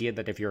this idea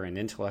that if you're an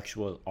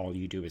intellectual, all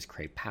you do is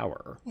crave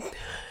power.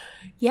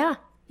 Yeah,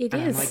 it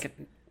is. I'm like,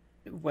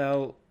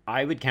 well,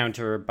 I would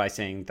counter by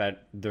saying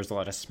that there's a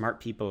lot of smart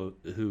people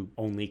who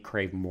only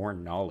crave more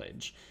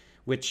knowledge.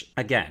 Which,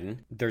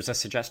 again, there's a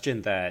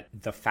suggestion that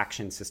the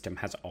faction system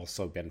has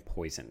also been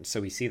poisoned. So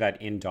we see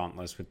that in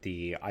Dauntless with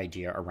the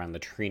idea around the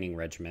training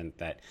regiment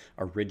that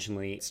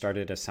originally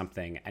started as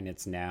something and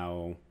it's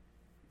now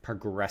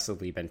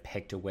progressively been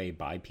picked away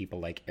by people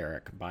like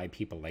Eric, by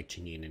people like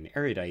Janine and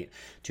Erudite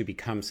to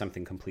become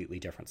something completely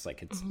different. It's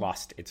like it's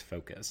lost its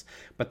focus.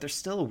 But there's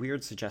still a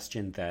weird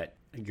suggestion that,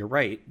 you're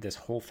right, this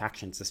whole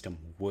faction system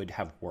would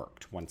have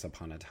worked once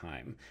upon a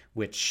time,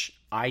 which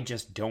I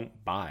just don't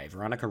buy.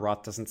 Veronica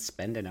Roth doesn't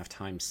spend enough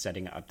time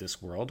setting up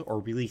this world or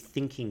really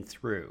thinking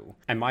through.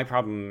 And my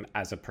problem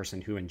as a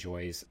person who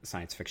enjoys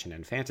science fiction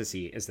and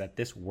fantasy is that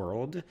this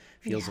world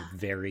feels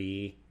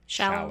very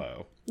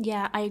shallow.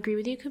 Yeah, I agree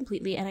with you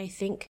completely. And I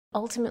think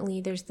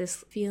ultimately there's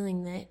this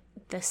feeling that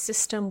the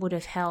system would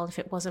have held if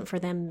it wasn't for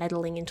them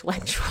meddling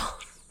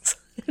intellectuals.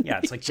 Yeah,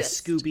 it's like the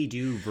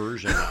Scooby-Doo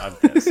version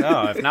of this.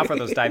 Oh, if not for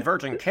those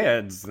divergent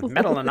kids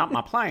meddling up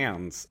my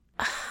plans.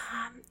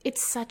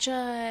 It's such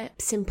a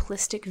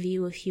simplistic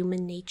view of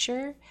human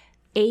nature.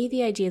 A,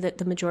 the idea that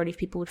the majority of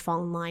people would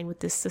fall in line with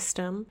this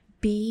system.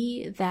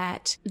 B,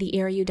 that the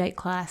erudite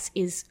class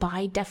is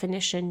by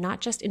definition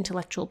not just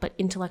intellectual, but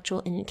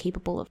intellectual and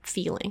incapable of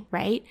feeling,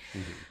 right?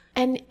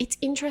 And it's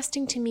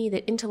interesting to me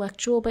that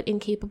intellectual but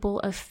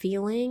incapable of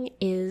feeling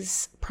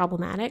is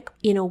problematic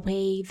in a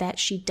way that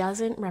she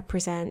doesn't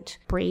represent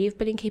brave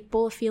but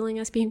incapable of feeling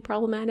as being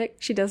problematic.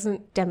 She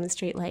doesn't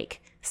demonstrate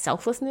like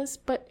selflessness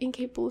but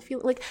incapable of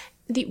feeling. Like,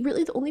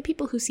 the only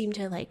people who seem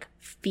to like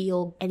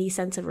feel any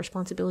sense of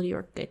responsibility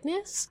or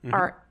goodness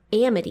are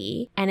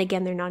Amity, and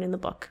again, they're not in the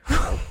book.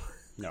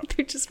 No.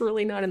 They're just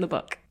really not in the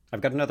book.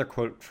 I've got another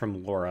quote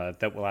from Laura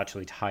that will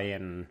actually tie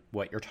in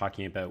what you're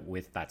talking about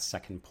with that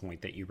second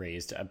point that you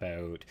raised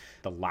about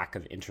the lack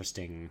of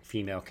interesting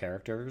female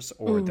characters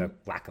or the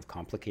lack of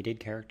complicated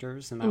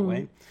characters in that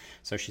way.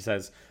 So she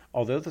says,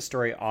 although the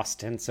story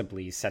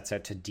ostensibly sets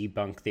out to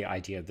debunk the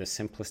idea of the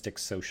simplistic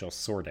social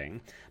sorting,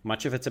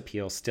 much of its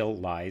appeal still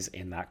lies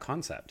in that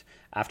concept.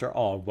 After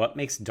all, what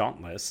makes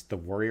Dauntless, the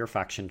warrior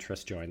faction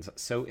Tris joins,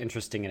 so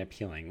interesting and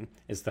appealing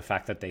is the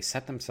fact that they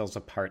set themselves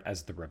apart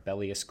as the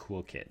rebellious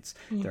cool kids.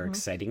 They're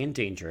exciting and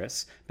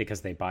dangerous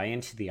because they buy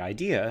into the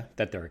idea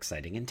that they're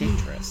exciting and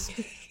dangerous.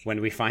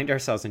 when we find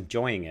ourselves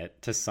enjoying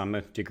it to some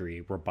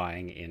degree, we're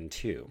buying in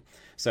too.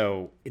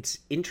 So it's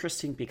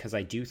interesting because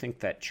I do think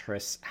that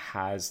Triss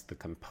has the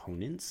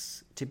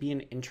components to be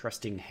an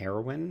interesting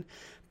heroine,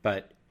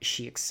 but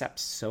she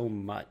accepts so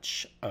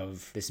much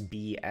of this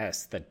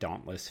BS that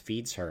Dauntless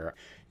feeds her.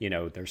 You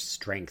know, there's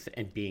strength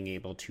in being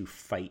able to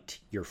fight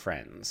your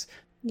friends.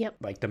 Yep.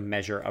 Like the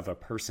measure of a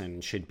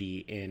person should be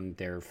in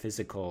their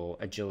physical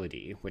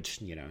agility,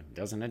 which, you know,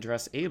 doesn't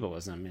address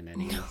ableism in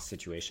any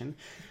situation.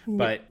 No.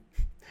 But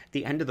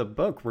the end of the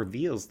book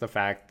reveals the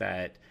fact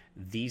that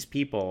these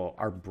people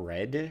are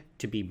bred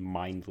to be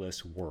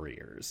mindless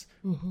warriors.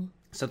 Mm-hmm.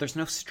 So there's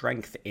no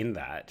strength in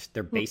that.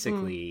 They're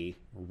basically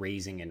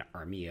raising an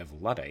army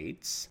of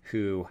Luddites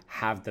who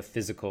have the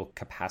physical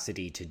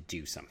capacity to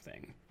do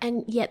something.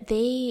 And yet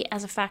they,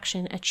 as a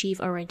faction, achieve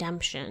a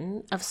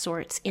redemption of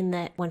sorts in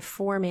that when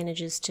 4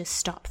 manages to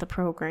stop the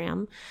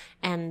program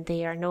and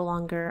they are no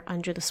longer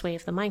under the sway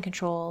of the mind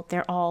control,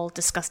 they're all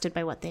disgusted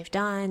by what they've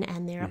done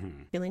and they're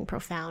feeling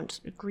profound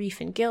grief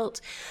and guilt.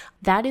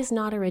 That is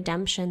not a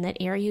redemption that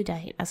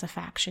Erudite as a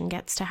faction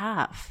gets to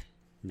have.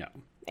 No.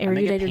 And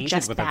they get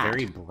painted with a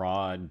very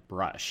broad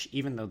brush,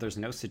 even though there's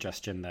no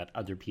suggestion that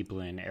other people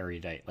in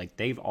Erudite, like,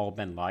 they've all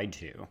been lied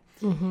to.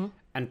 Mm-hmm.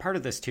 And part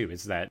of this, too,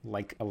 is that,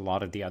 like a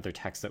lot of the other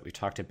texts that we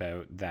talked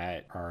about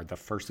that are the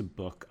first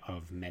book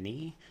of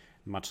many,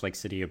 much like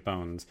City of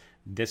Bones,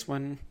 this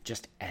one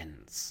just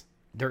ends.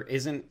 There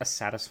isn't a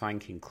satisfying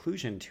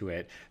conclusion to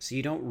it, so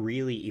you don't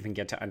really even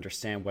get to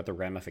understand what the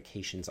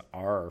ramifications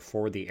are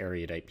for the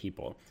Erudite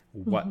people.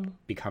 What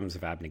becomes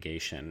of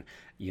Abnegation?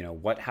 You know,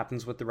 what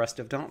happens with the rest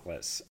of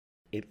Dauntless?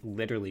 It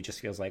literally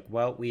just feels like,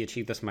 well, we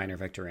achieved this minor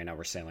victory and now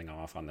we're sailing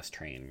off on this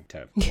train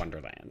to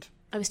Wonderland.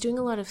 I was doing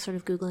a lot of sort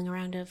of Googling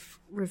around of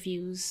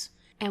reviews,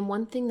 and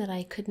one thing that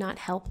I could not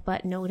help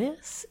but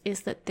notice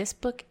is that this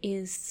book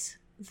is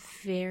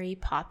very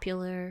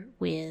popular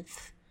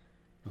with...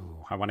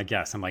 Ooh, I want to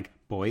guess. I'm like,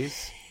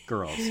 boys,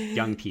 girls,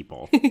 young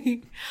people.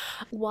 YA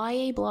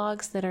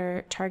blogs that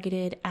are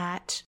targeted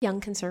at young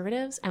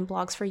conservatives and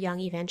blogs for young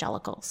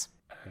evangelicals.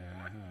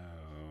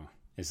 Oh.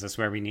 Is this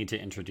where we need to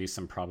introduce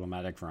some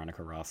problematic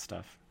Veronica Roth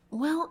stuff?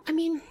 Well, I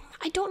mean,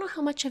 I don't know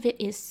how much of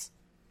it is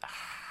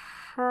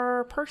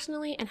her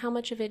personally and how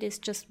much of it is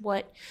just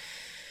what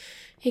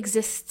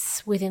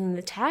exists within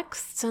the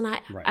texts and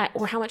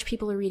or how much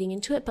people are reading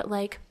into it. But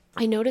like,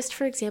 I noticed,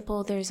 for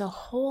example, there's a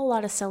whole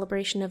lot of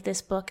celebration of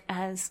this book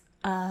as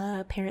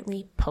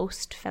apparently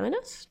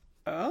post-feminist.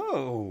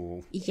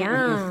 Oh.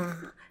 Yeah.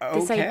 Okay.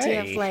 This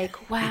idea of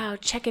like, wow,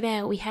 check it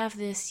out. We have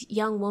this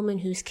young woman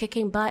who's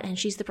kicking butt and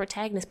she's the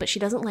protagonist, but she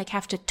doesn't like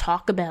have to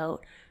talk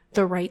about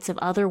the rights of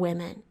other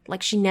women.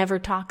 Like, she never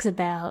talks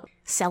about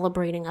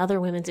celebrating other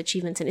women's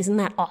achievements. And isn't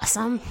that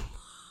awesome?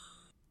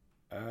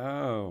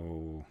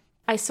 Oh.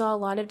 I saw a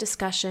lot of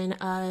discussion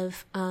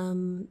of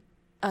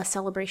a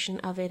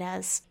celebration of it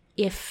as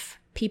if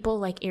people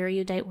like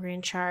Erudite were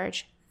in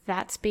charge,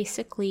 that's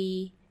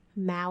basically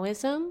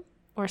Maoism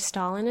or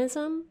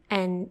Stalinism,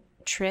 and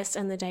Triss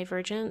and the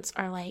Divergents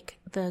are like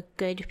the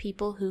good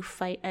people who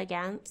fight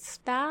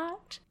against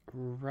that.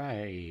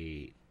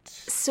 Right.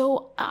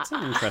 So that's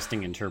an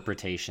interesting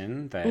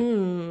interpretation that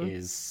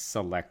is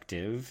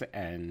selective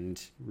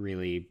and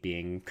really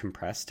being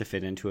compressed to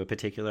fit into a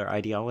particular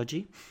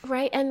ideology.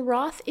 Right. And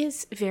Roth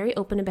is very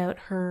open about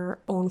her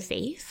own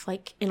faith.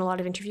 Like, in a lot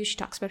of interviews, she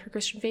talks about her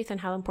Christian faith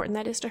and how important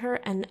that is to her.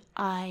 And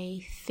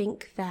I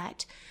think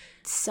that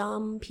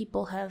some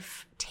people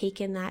have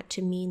taken that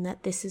to mean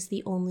that this is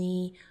the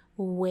only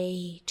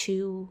way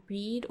to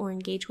read or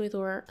engage with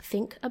or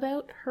think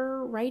about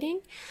her writing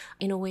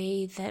in a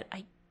way that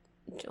I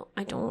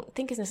don't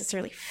think is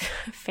necessarily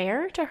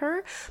fair to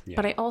her,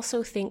 but I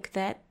also think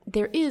that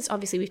there is,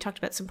 obviously we've talked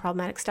about some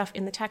problematic stuff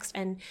in the text,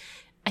 and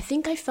I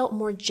think I felt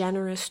more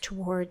generous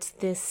towards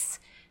this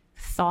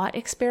thought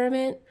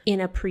experiment in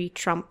a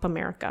pre-Trump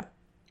America.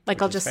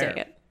 Like, I'll just say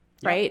it,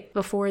 right? Yep.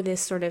 Before this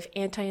sort of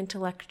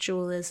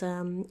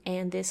anti-intellectualism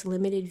and this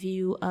limited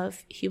view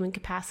of human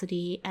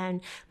capacity, and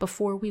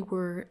before we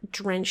were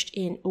drenched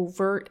in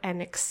overt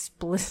and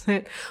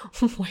explicit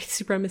white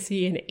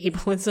supremacy and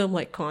ableism,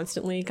 like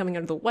constantly coming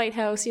out of the White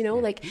House, you know,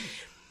 like,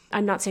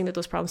 I'm not saying that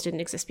those problems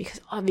didn't exist,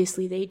 because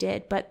obviously they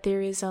did, but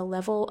there is a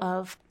level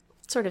of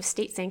sort of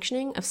state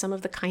sanctioning of some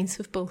of the kinds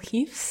of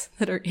beliefs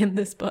that are in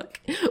this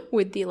book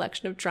with the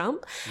election of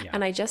Trump. Yeah.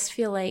 And I just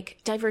feel like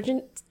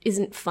Divergent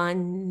isn't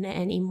fun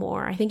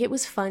anymore. I think it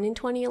was fun in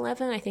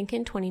 2011. I think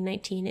in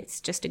 2019,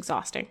 it's just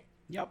exhausting.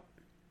 Yep.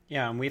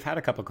 Yeah, and we've had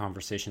a couple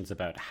conversations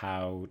about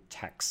how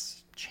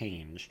texts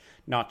change,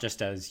 not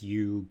just as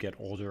you get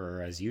older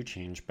or as you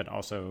change, but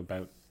also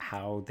about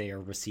how they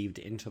are received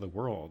into the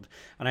world.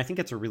 And I think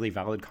it's a really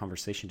valid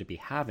conversation to be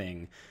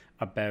having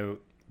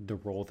about the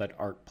role that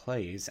art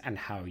plays and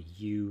how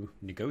you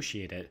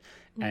negotiate it.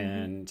 Mm-hmm.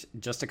 And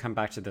just to come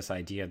back to this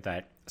idea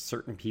that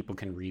certain people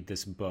can read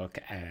this book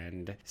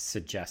and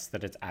suggest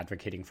that it's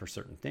advocating for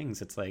certain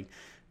things, it's like,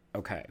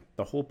 okay,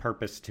 the whole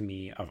purpose to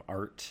me of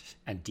art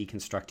and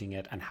deconstructing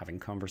it and having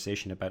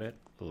conversation about it,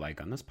 like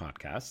on this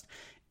podcast,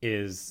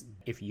 is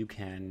if you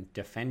can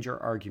defend your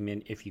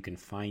argument, if you can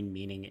find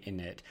meaning in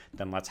it,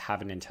 then let's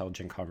have an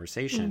intelligent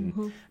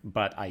conversation.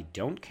 But I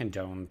don't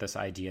condone this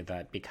idea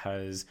that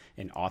because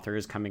an author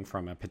is coming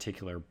from a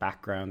particular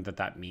background,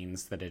 that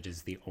means that it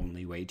is the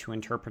only way to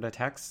interpret a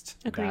text.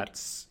 Agreed.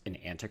 That's an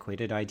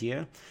antiquated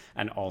idea.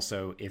 And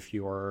also, if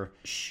you're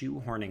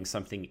shoehorning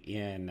something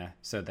in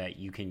so that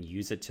you can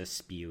use it to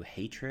spew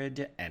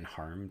hatred and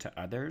harm to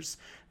others,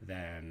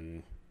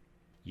 then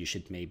you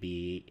should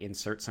maybe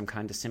insert some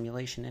kind of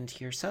simulation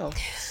into yourself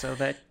so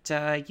that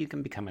you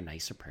can become a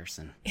nicer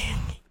person.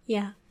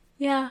 Yeah.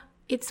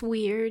 It's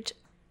weird.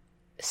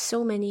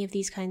 So many of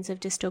these kinds of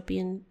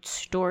dystopian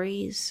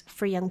stories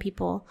for young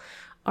people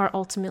are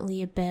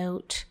ultimately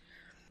about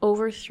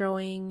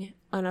overthrowing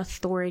an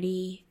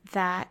authority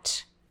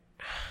that...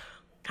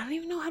 I don't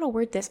even know how to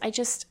word this.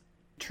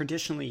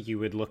 Traditionally, you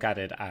would look at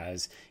it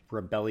as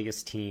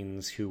rebellious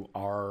teens who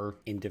are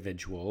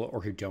individual or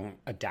who don't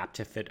adapt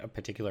to fit a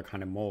particular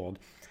kind of mold.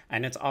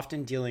 And it's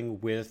often dealing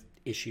with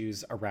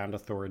issues around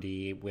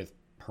authority with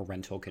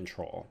parental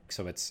control.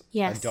 So it's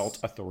adult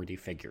authority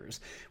figures,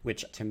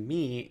 which to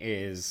me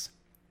is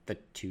the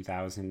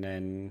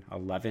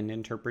 2011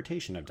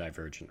 interpretation of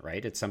Divergent,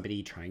 right? It's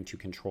somebody trying to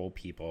control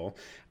people,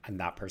 and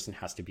that person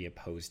has to be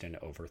opposed and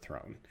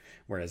overthrown.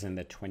 Whereas in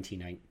the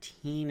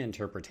 2019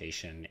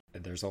 interpretation,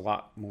 there's a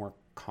lot more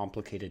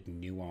complicated,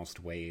 nuanced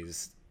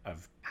ways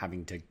of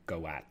having to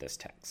go at this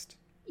text.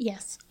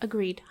 Yes,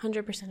 agreed.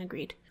 100%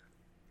 agreed.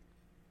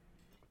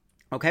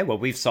 Okay, well,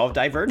 we've solved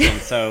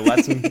Divergent, so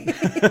let's... Well,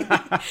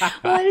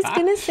 I was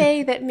going to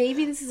say that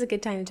maybe this is a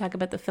good time to talk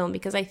about the film,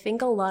 because I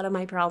think a lot of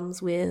my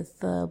problems with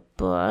the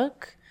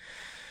book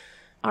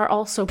are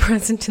also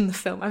present in the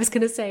film. I was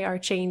going to say are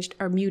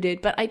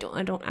muted, but I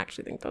don't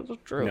actually think that's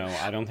true. No,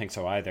 I don't think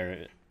so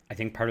either. I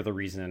think part of the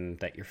reason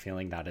that you're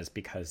feeling that is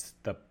because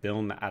the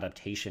film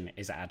adaptation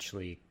is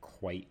actually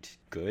quite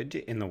good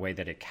in the way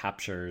that it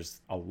captures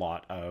a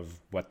lot of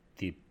what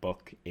the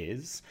book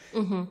is.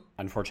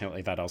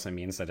 Unfortunately, that also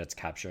means that it's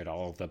captured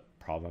all of the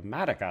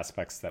problematic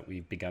aspects that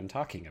we've begun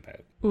talking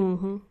about.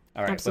 All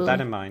right, Absolutely. with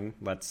that in mind,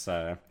 let's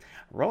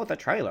roll the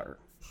trailer.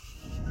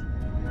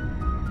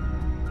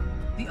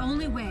 The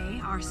only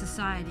way our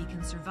society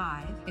can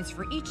survive is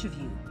for each of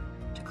you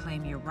to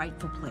claim your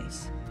rightful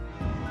place.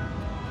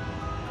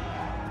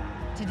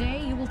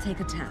 Today, you will take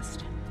a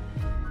test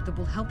that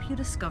will help you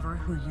discover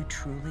who you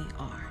truly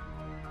are.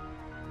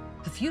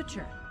 The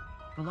future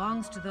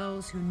belongs to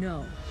those who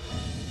know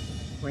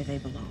where they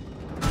belong.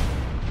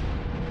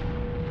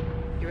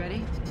 You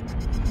ready?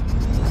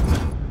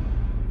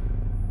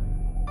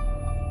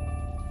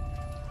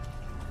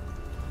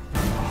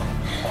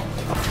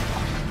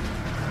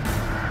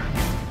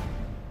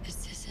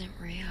 This isn't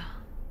real.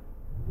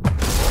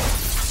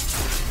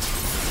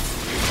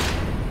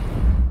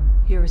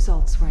 Your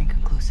results were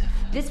inconclusive.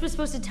 This was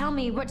supposed to tell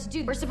me what to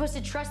do. We're supposed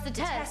to trust the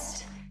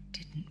test.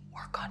 Didn't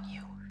work on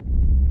you.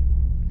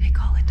 They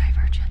call it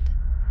Divergent.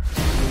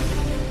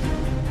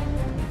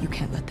 You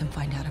can't let them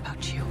find out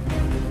about you.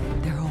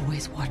 They're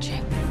always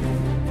watching.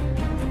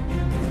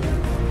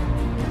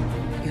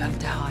 You have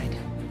to hide,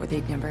 or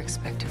they'd never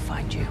expect to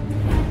find you.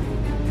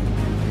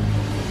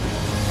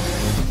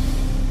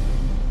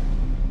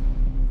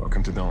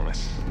 Welcome to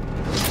Dauntless.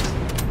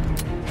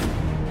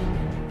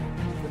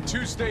 There are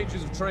 2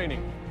 stages of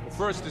training. The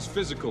first is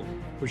physical.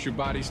 Push your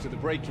bodies to the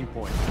breaking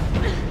point.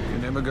 You're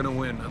never gonna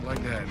win, not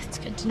like that. It's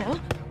good to know.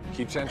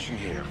 Keep tension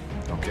here,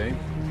 okay?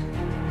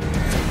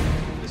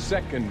 The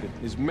second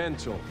is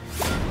mental.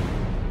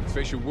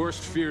 Face your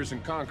worst fears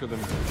and conquer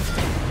them.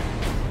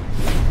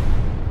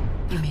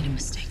 You made a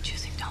mistake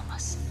choosing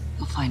Dauntless.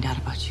 They'll find out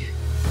about you.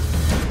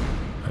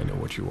 I know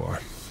what you are.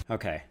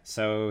 Okay,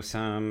 so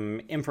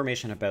some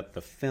information about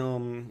the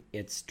film.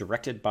 It's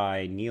directed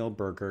by Neil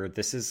Burger.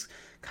 This is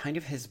kind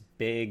of his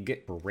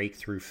big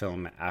breakthrough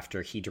film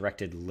after he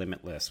directed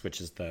Limitless, which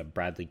is the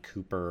Bradley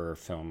Cooper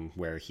film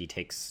where he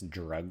takes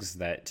drugs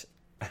that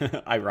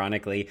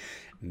ironically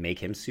make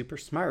him super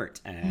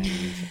smart. And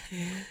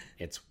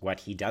it's what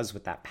he does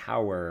with that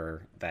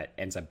power that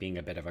ends up being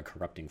a bit of a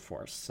corrupting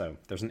force. So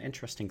there's an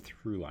interesting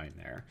through line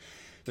there.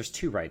 There's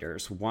 2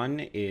 writers. One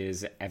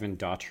is Evan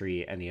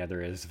Daughtry and the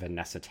other is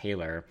Vanessa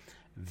Taylor.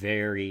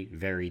 Very,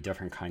 very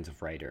different kinds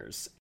of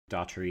writers.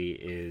 Daughtry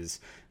is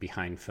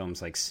behind films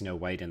like Snow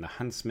White and the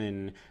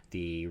Huntsman,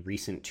 the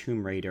recent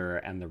Tomb Raider,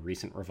 and the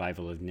recent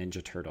revival of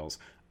Ninja Turtles.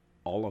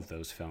 All of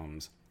those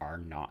films are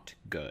not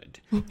good.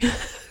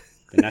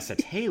 Vanessa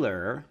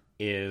Taylor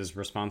is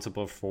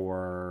responsible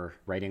for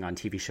writing on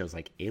TV shows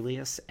like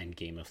Alias and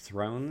Game of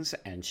Thrones,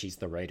 and she's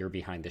the writer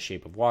behind The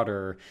Shape of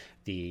Water,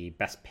 the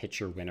Best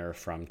Picture winner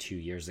from 2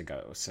 years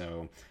ago.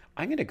 So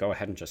I'm going to go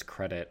ahead and just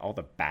credit all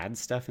the bad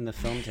stuff in the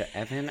film to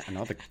Evan and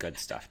all the good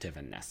stuff to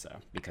Vanessa,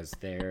 because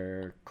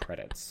their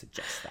credits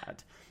suggest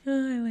that.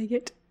 I like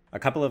it. A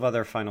couple of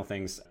other final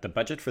things. The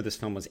budget for this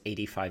film was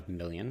 $85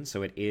 million,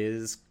 so it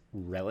is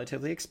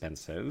relatively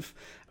expensive,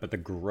 but the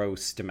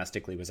gross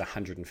domestically was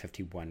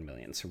 151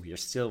 million. So we are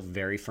still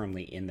very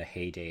firmly in the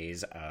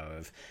heydays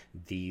of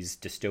these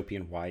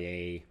dystopian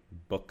YA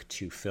book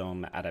to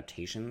film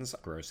adaptations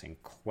grossing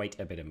quite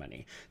a bit of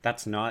money.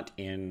 That's not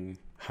in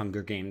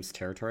Hunger Games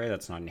territory,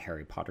 that's not in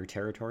Harry Potter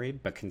territory,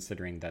 but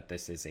considering that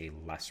this is a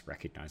less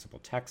recognizable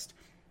text,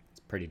 it's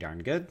pretty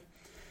darn good.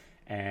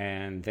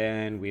 And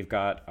then we've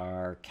got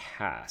our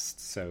cast.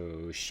 So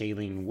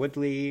Shailene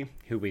Woodley,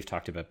 who we've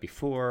talked about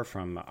before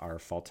from our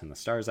Fault in the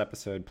Stars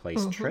episode,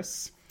 plays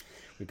Triss.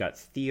 We've got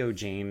Theo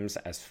James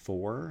as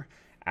Four,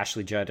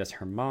 Ashley Judd as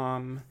her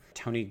mom,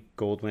 Tony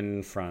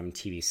Goldwyn from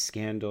TV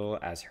Scandal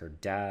as her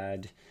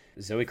dad,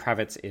 Zoe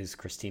Kravitz is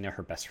Christina,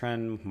 her best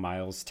friend,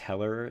 Miles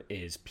Teller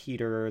is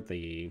Peter,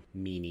 the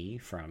meanie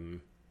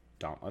from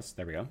Dauntless.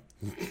 There we go.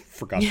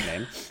 Forgot the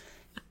name.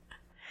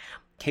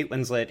 Kate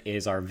Winslet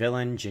is our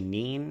villain,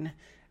 Janine,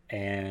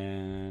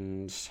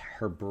 and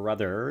her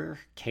brother,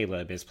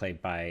 Caleb, is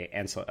played by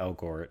Ansel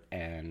Elgort,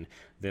 and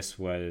this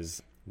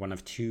was one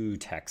of two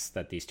texts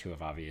that these two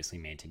have obviously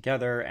made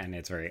together, and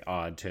it's very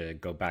odd to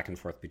go back and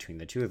forth between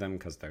the two of them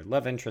because they're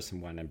love interests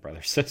in one and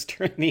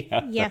brother-sister in the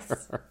other.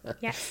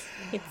 Yes,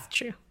 it's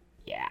true.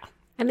 Yeah.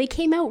 And they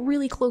came out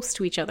really close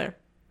to each other,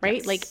 right?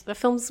 Yes. Like, the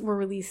films were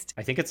released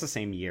I think it's the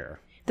same year.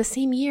 the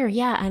same year,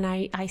 yeah, and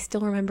I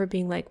still remember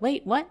being like,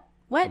 wait, what?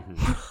 What?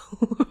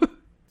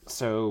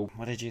 So,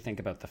 what did you think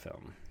about the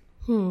film?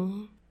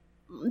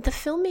 The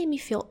film made me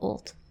feel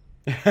old.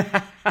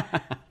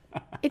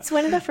 It's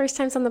one of the first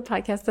times on the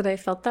podcast that I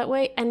felt that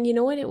way. And you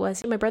know what it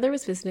was? My brother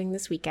was visiting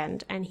this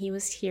weekend, and he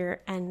was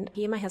here, and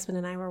he and my husband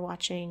and I were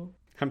watching.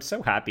 I'm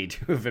so happy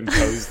to have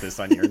imposed this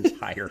on your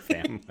entire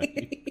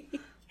family.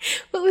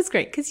 Well, it was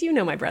great because you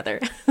know my brother.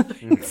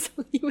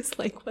 So he was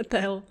like, what the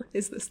hell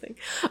is this thing?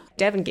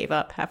 Devin gave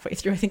up halfway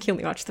through. I think he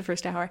only watched the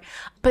first hour.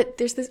 But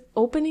there's this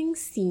opening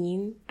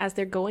scene as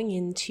they're going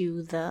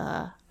into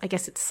I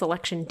guess it's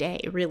selection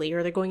day, really,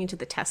 or they're going into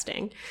the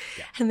testing.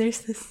 Yeah. And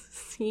there's this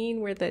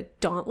scene where the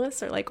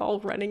Dauntless are like all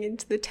running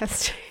into the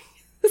testing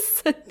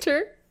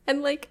center.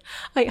 And like,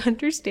 I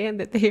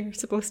understand that they are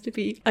supposed to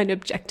be an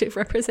objective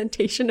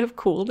representation of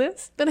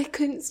coolness, but I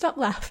couldn't stop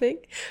laughing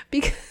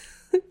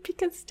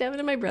because Devin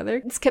and my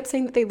brother just kept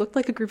saying that they looked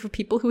like a group of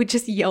people who would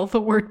just yell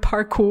the word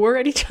parkour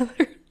at each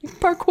other.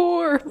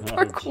 Parkour,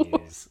 parkour.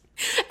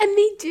 Oh, and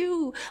they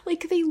do.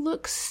 Like, they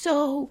look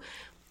so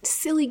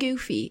silly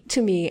goofy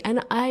to me.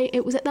 And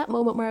it was at that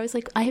moment where I was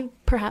like,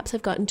 perhaps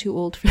I've gotten too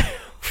old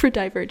for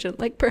Divergent.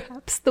 Like,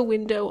 perhaps the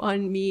window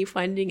on me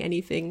finding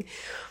anything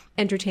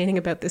entertaining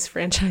about this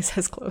franchise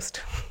has closed.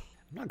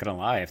 I'm not gonna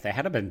lie, if they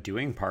hadn't been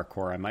doing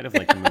parkour, I might have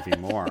liked the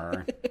movie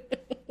more.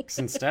 Because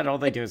instead, all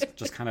they do is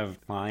just kind of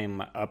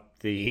climb up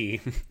the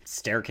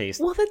staircase.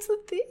 Well, that's the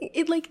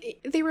thing.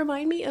 They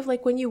remind me of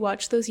like when you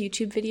watch those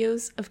YouTube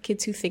videos of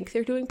kids who think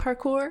they're doing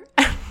parkour,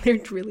 and they're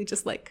really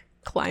just like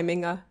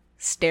climbing a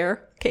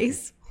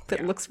staircase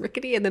that looks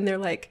rickety, and then they're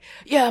like,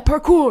 "Yeah,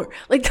 parkour!"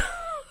 Like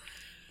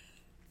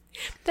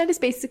that is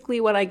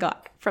basically what I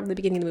got from the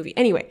beginning of the movie.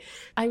 Anyway,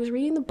 I was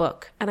reading the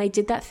book, and I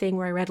did that thing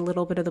where I read a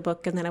little bit of the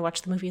book, and then I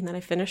watched the movie, and then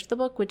I finished the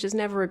book, which is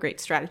never a great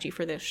strategy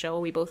for this show.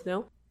 We both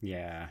know.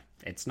 Yeah,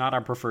 it's not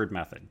our preferred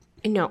method.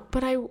 No,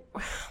 but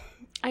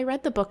I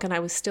read the book and I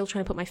was still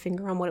trying to put my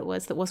finger on what it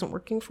was that wasn't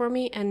working for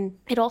me. And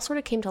it all sort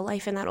of came to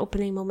life in that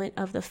opening moment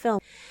of the film.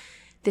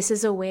 This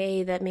is a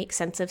way that makes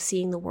sense of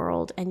seeing the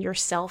world and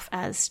yourself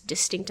as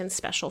distinct and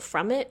special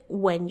from it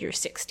when you're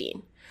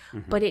 16.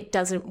 Mm-hmm. But it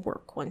doesn't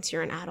work once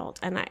you're an adult.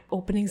 And that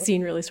opening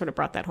scene really sort of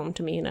brought that home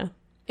to me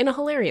in a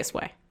hilarious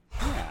way.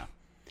 Yeah.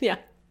 Yeah.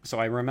 So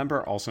I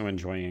remember also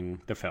enjoying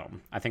the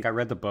film. I think I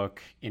read the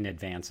book in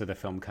advance of the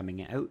film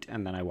coming out,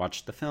 and then I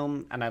watched the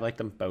film, and I liked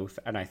them both,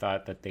 and I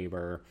thought that they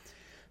were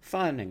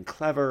fun and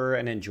clever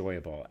and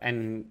enjoyable.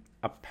 And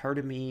a part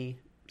of me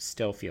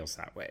still feels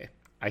that way.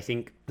 I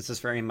think this is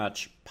very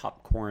much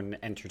popcorn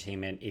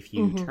entertainment. If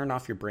you turn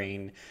off your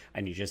brain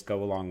and you just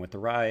go along with the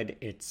ride,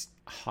 it's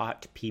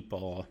hot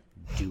people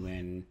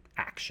doing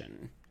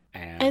action.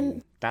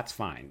 And that's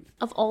fine.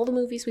 Of all the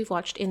movies we've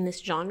watched in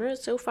this genre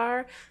so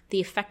far, the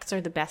effects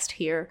are the best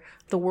here.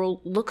 The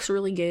world looks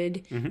really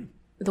good. Mm-hmm.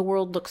 The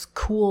world looks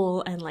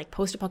cool and like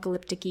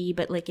post-apocalyptic-y,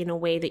 but like in a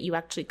way that you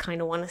actually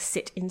kind of want to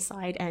sit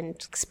inside and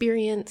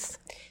experience.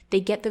 They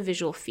get the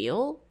visual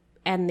feel,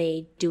 and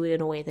they do it in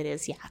a way that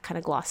is, kind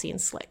of glossy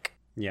and slick.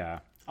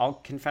 Yeah. I'll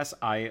confess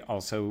I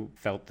also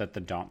felt that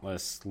the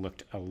Dauntless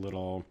looked a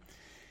little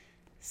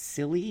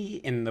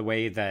silly in the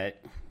way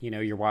that,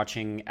 you're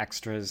watching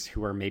extras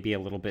who are maybe a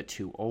little bit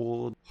too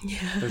old. Yeah.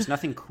 There's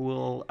nothing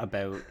cool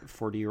about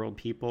 40-year-old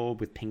people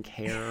with pink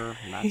hair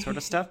and that sort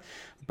of stuff.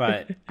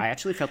 But I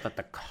actually felt that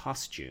the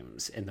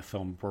costumes in the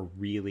film were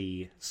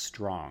really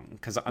strong.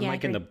 Because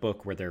unlike in the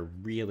book where they're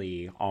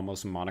really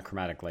almost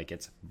monochromatic, like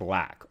it's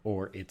black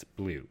or it's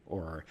blue,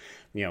 or,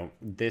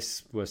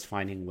 this was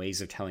finding ways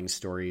of telling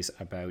stories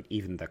about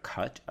even the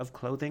cut of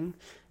clothing.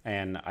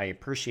 And I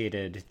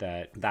appreciated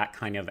that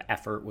kind of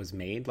effort was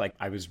made. Like,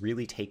 I was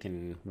really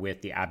taken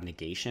with the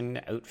abnegation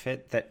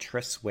outfit that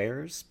Triss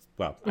wears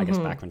Well, I guess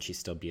back when she's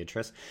still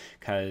Beatrice,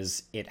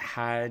 because it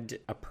had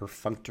a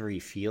perfunctory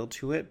feel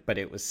to it, but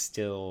it was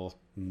still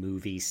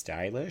movie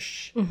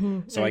stylish.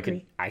 So I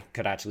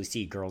could actually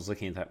see girls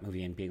looking at that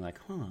movie and being like,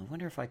 I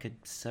wonder if I could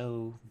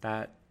sew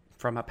that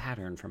from a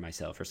pattern for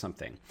myself or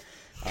something.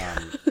 Are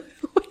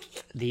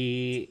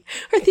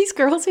these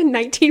girls in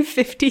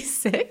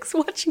 1956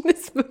 watching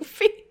this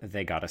movie?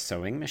 They got a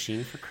sewing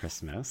machine for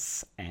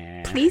Christmas,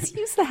 and Please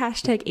use the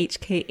hashtag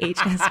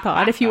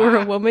HKHSPod if you were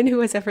a woman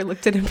who has ever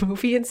looked at a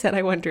movie and said,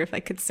 I wonder if I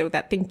could sew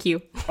that. Thank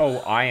you. oh,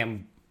 I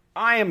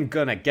am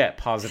gonna get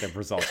positive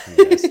results from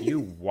this. You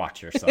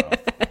watch yourself.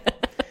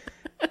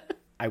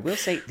 I will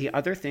say the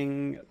other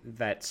thing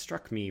that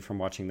struck me from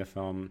watching the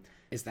film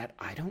is that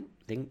I don't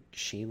think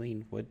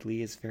Shailene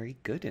Woodley is very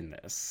good in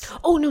this.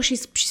 Oh, no,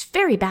 she's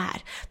very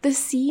bad. The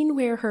scene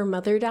where her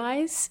mother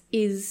dies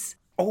is...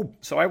 Oh,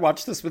 so I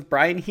watched this with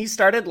Brian. He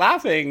started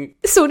laughing.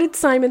 So did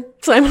Simon.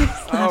 Simon was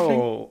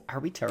laughing. Oh, are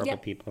we terrible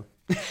people?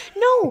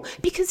 No,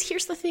 because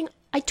here's the thing.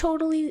 I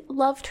totally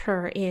loved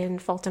her in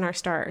Fault in Our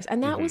Stars,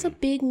 and that was a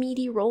big,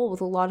 meaty role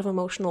with a lot of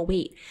emotional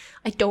weight.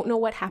 I don't know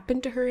what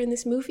happened to her in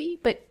this movie,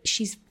 but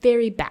she's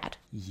very bad.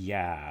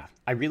 Yeah,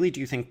 I really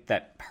do think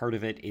that part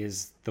of it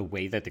is the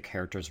way that the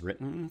character is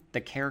written.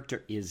 The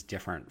character is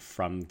different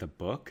from the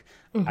book.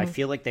 I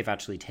feel like they've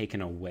actually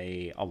taken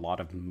away a lot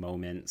of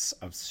moments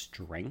of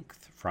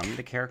strength from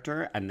the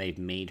character, and they've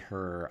made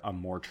her a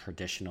more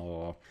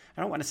traditional,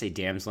 I don't want to say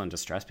damsel in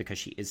distress, because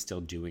she is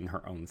still doing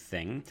her own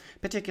thing,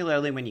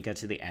 particularly when you get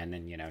to the end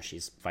and, you know,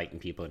 she's fighting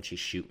people and she's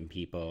shooting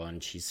people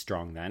and she's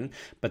strong then.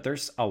 But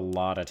there's a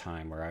lot of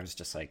time where I was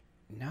just like,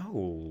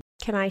 no.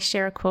 Can I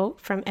share a quote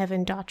from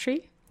Evan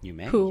Daughtry? You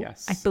may, who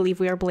yes. I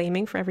believe we are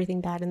blaming for everything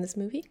bad in this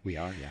movie. We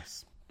are,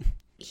 yes.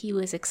 He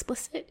was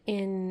explicit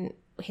in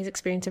his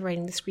experience of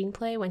writing the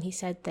screenplay when he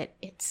said that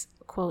it's,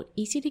 quote,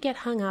 easy to get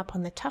hung up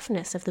on the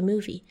toughness of the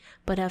movie,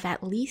 but of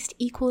at least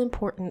equal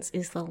importance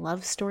is the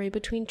love story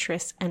between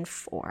Triss and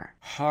Four.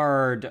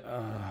 Hard.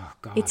 Oh,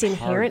 God. It's hard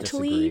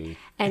inherently disagree.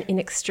 and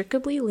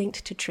inextricably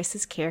linked to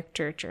Triss's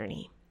character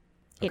journey.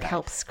 It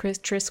helps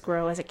Triss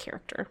grow as a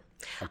character.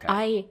 Okay.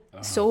 I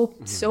so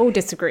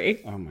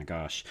disagree. Oh my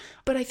gosh.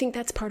 But I think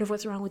that's part of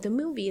what's wrong with the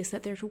movie is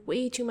that there's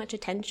way too much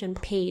attention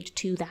paid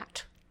to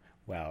that.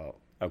 Well,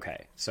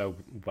 okay. So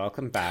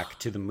welcome back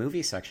to the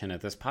movie section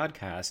of this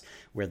podcast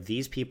where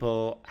these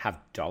people have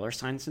dollar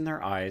signs in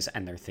their eyes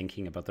and they're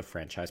thinking about the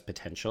franchise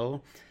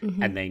potential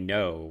and they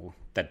know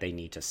that they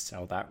need to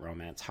sell that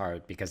romance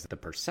hard because the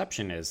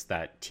perception is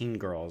that teen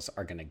girls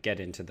are going to get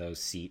into those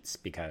seats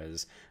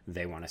because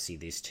they want to see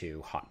these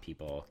two hot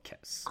people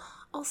kiss.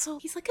 Also,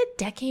 he's like a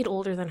decade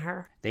older than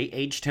her. They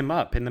aged him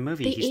up in the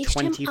movie. He's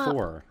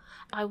 24.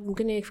 I'm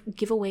going to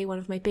give away one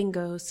of my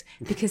bingos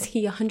because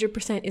he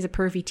 100% is a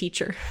pervy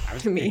teacher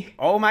to me.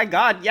 Oh my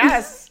God,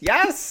 yes,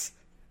 yes.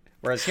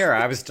 Whereas here,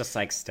 I was just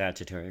like,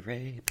 statutory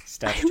rape,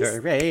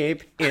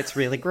 rape. It's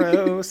really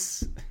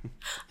gross.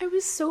 I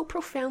was so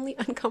profoundly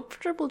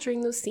uncomfortable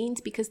during those scenes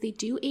because they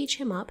do age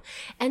him up.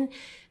 And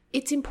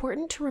it's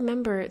important to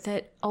remember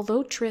that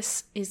although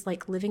Triss is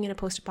like living in a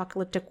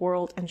post-apocalyptic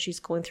world and she's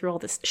going through all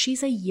this,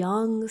 she's a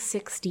young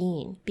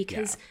 16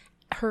 because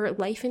her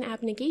life in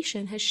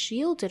abnegation has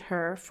shielded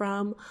her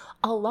from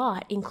a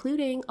lot,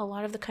 including a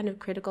lot of the kind of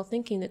critical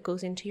thinking that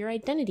goes into your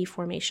identity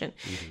formation.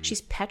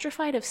 She's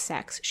petrified of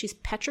sex. She's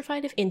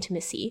petrified of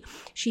intimacy.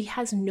 She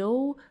has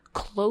no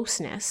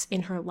closeness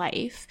in her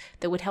life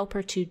that would help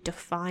her to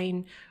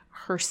define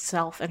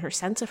herself and her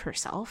sense of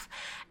herself.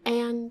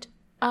 And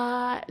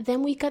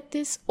then we got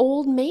this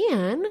old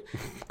man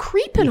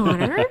creeping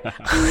on her.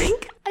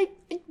 Like, I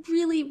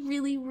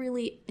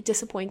really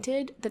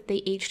disappointed that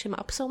they aged him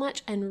up so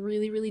much, and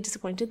really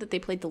disappointed that they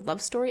played the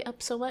love story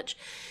up so much,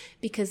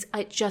 because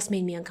it just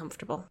made me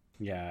uncomfortable.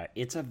 Yeah,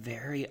 it's a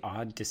very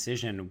odd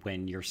decision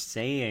when you're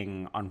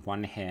saying, on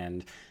one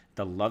hand,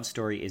 the love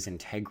story is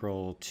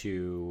integral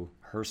to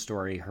her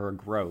story, her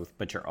growth,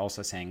 but you're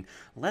also saying,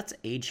 let's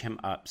age him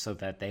up so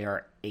that they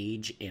are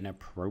age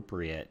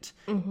inappropriate.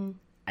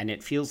 And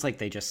it feels like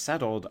they just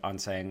settled on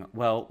saying,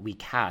 well, we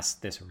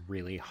cast this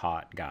really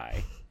hot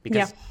guy.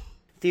 Because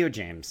Theo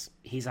James,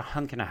 he's a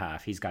hunk and a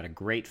half. He's got a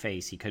great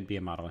face. He could be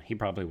a model. He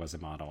probably was a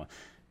model.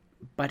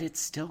 But it's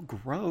still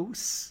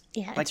gross.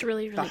 Yeah, like, it's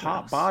really the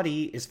hot gross.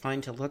 body is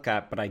fine to look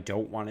at, but I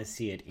don't want to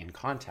see it in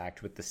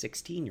contact with the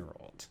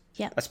 16-year-old.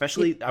 Yeah.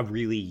 Especially a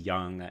really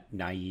young,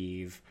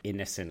 naive,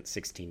 innocent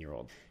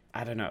 16-year-old.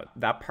 I don't know.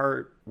 That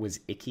part was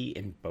icky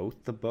in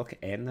both the book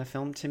and the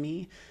film to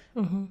me.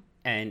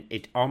 And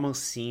it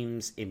almost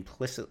seems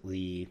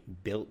implicitly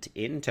built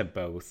into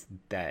both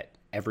that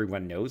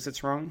everyone knows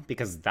it's wrong,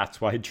 because that's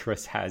why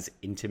Triss has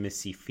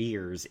intimacy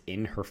fears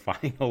in her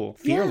final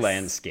fear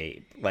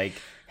landscape. Like,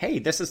 hey,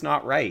 this is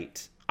not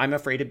right. I'm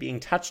afraid of being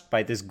touched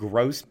by this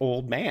gross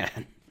old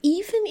man.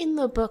 Even in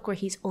the book where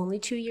he's only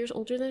 2 years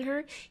older than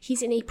her,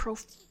 he's in a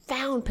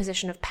profound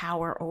position of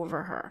power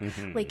over her.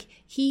 Like,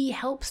 he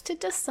helps to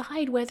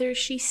decide whether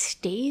she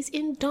stays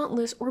in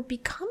Dauntless or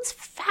becomes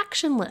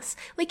factionless.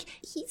 Like,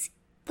 he's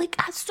like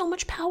has so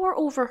much power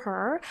over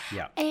her.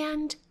 Yeah.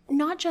 And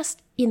not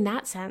just in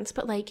that sense,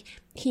 but like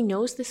he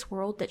knows this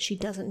world that she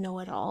doesn't know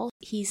at all.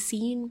 He's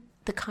seen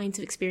the kinds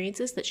of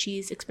experiences that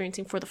she's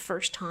experiencing for the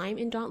first time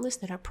in Dauntless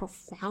that are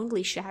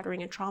profoundly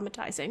shattering and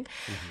traumatizing.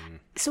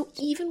 So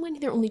even when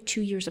they're only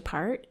 2 years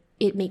apart,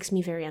 it makes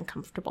me very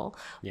uncomfortable.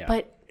 Yeah.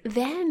 But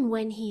then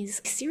when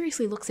he's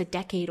seriously looks a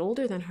decade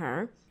older than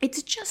her,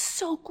 it's just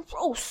so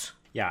gross.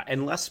 Yeah,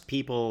 unless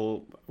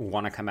people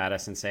want to come at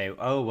us and say,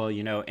 oh, well,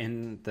 you know,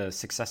 in the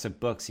successive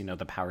books, you know,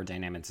 the power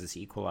dynamics is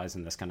equalized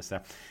and this kind of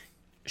stuff.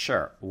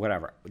 Sure,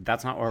 whatever.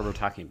 That's not what we're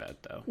talking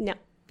about, though. No,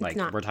 like, it's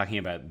not. We're talking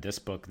about this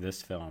book,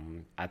 this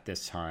film, at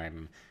this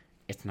time.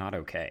 It's not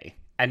okay.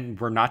 And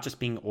we're not just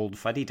being old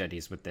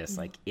fuddy-duddies with this.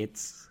 Like,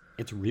 it's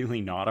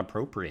really not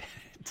appropriate.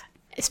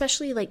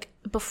 Especially like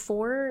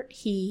before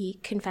he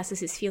confesses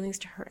his feelings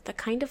to her, the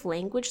kind of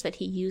language that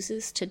he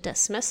uses to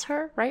dismiss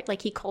her, right?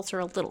 Like he calls her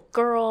a little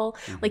girl.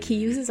 Like he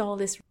uses all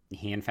this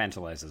He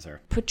infantilizes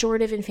her.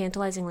 pejorative,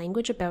 infantilizing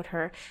language about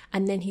her.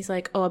 And then he's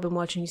like, oh, I've been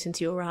watching you since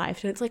you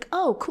arrived. And it's like,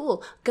 oh,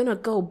 cool. Gonna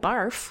go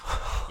barf.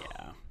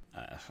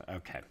 Yeah.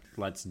 Okay,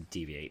 let's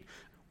deviate.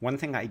 One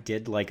thing I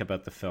did like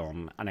about the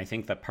film, and I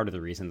think that part of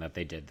the reason that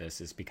they did this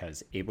is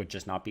because it would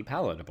just not be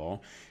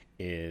palatable,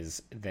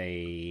 is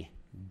they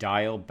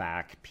dial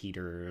back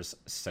Peter's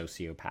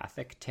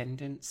sociopathic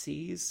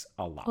tendencies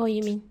a lot. Oh,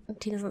 you mean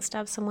he doesn't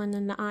stab someone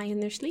in the eye in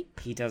their sleep?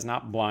 He does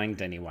not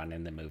blind anyone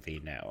in the movie,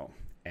 no.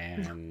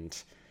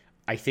 And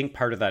I think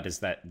part of that is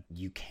that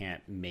you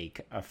can't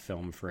make a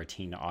film for a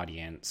teen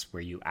audience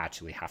where you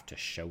actually have to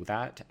show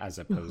that as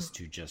opposed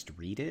to just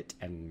read it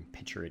and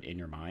picture it in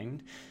your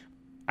mind.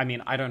 I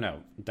mean, I don't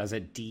know. Does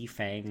it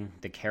defang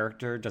the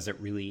character? Does it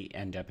really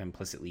end up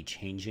implicitly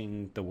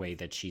changing the way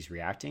that she's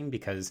reacting?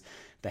 Because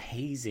the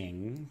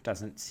hazing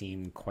doesn't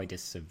seem quite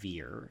as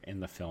severe in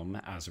the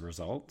film as a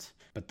result.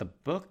 But the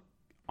book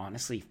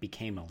honestly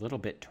became a little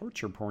bit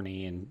torture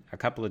porny in a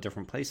couple of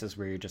different places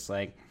where you're just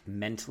like,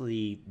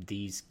 mentally,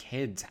 these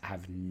kids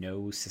have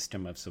no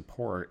system of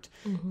support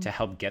to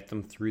help get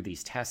them through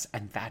these tests.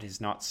 And that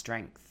is not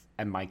strength.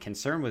 And my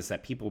concern was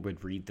that people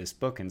would read this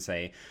book and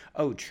say,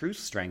 oh, true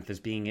strength is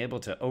being able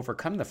to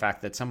overcome the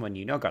fact that someone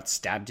you know got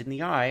stabbed in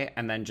the eye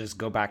and then just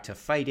go back to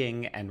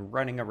fighting and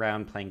running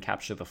around playing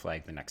capture the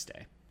flag the next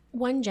day.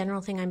 One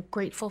general thing I'm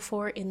grateful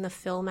for in the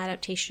film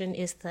adaptation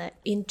is that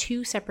in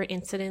 2 separate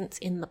incidents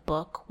in the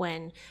book,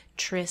 when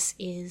Triss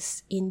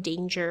is in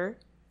danger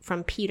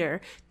from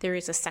Peter, there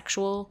is a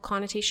sexual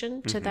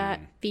connotation to that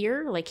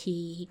fear. Like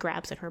he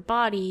grabs at her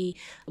body.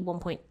 At one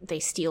point, they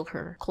steal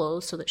her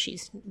clothes so that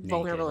she's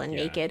vulnerable and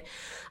naked.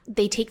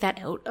 They take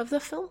that out of the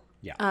film.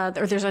 Yeah.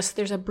 Or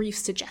there's a brief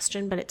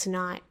suggestion, but it's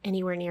not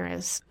anywhere near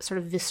as sort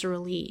of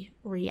viscerally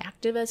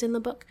reactive as in the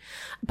book.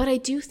 But I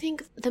do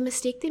think the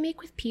mistake they make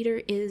with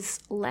Peter is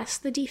less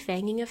the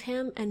defanging of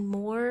him and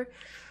more.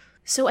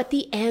 So at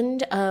the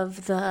end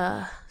of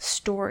the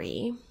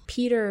story,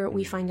 Peter,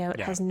 we find out,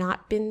 has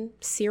not been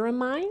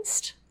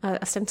serumized,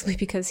 ostensibly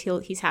because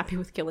he's happy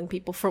with killing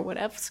people for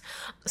whatevs.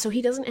 So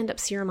he doesn't end up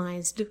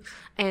serumized,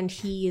 and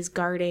he is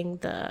guarding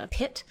the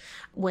pit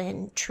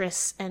when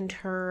Triss and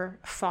her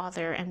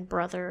father and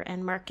brother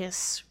and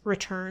Marcus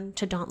return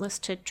to Dauntless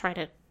to try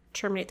to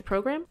terminate the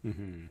program.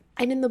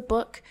 And in the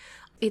book,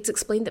 it's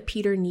explained that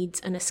Peter needs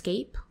an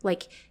escape,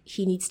 like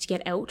he needs to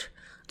get out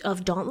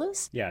of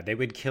Dauntless. Yeah, they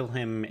would kill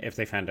him if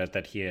they found out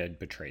that he had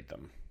betrayed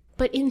them.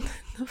 But in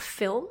the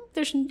film,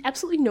 there's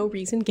absolutely no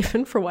reason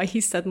given for why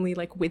he's suddenly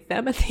like with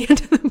them at the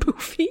end of the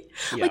movie.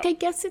 Yeah. Like I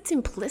guess it's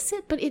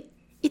implicit, but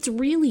it's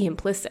really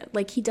implicit.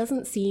 Like he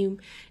doesn't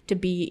seem to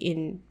be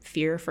in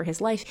fear for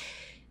his life.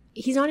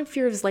 He's not in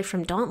fear of his life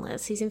from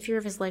Dauntless. He's in fear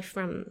of his life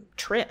from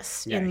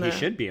Triss. Yeah, he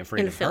should be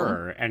afraid of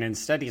her. And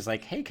instead he's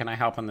like, hey, can I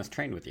hop on this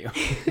train with you?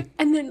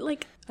 And then,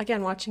 like,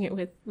 again, watching it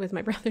with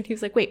my brother, and he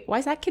was like, wait, why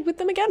is that kid with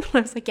them again? And I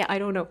was like, yeah, I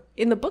don't know.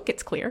 In the book,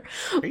 it's clear.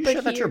 Are you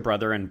sure that your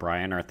brother and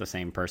Brian are the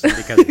same person?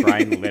 Because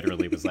Brian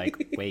literally was like,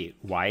 wait,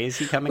 why is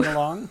he coming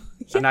along?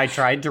 Yeah. And I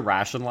tried to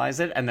rationalize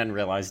it and then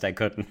realized I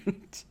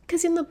couldn't.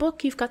 Because in the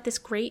book, you've got this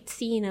great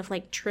scene of,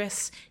 like,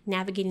 Triss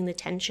navigating the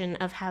tension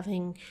of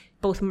having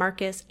both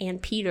Marcus and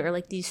Peter,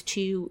 like these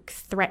 2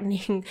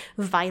 threatening,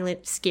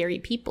 violent, scary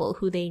people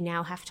who they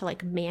now have to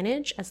like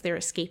manage as they're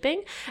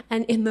escaping.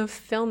 And in the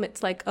film,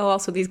 it's like, oh,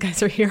 also these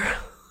guys are here.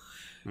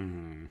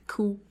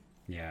 Cool.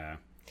 Yeah.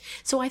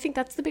 So I think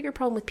that's the bigger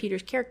problem with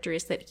Peter's character,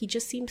 is that he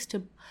just seems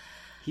to...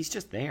 He's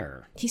just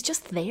there. He's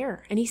just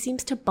there, and he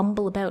seems to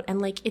bumble about.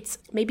 And like, it's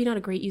maybe not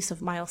a great use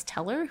of Miles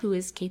Teller, who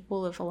is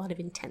capable of a lot of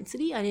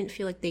intensity. I didn't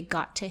feel like they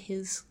got to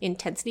his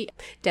intensity.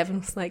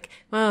 Devin was like,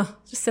 oh,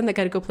 just send that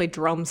guy to go play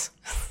drums.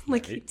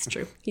 Like, right. It's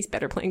true. He's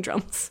better playing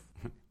drums.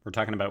 We're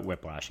talking about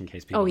Whiplash, in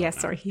case people don't know.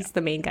 Sorry. He's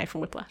the main guy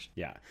from Whiplash.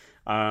 Yeah.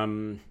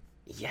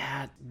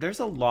 Yeah, there's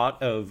a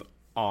lot of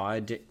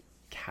odd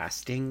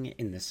casting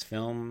in this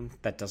film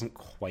that doesn't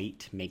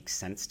quite make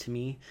sense to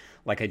me.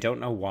 Like, I don't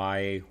know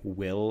why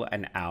Will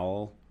and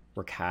Al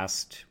were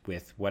cast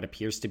with what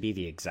appears to be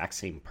the exact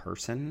same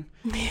person,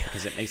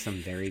 because it makes them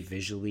very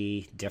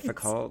visually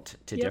difficult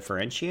to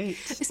differentiate.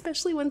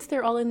 Especially once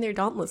they're all in their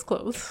Dauntless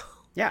clothes.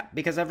 Yeah,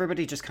 because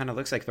everybody just kind of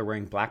looks like they're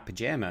wearing black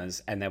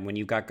pajamas. And then when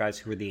you got guys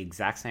who are the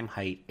exact same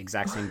height,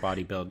 exact same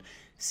body build,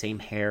 same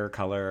hair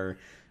color,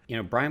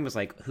 Brian was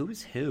like,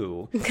 who's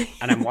who?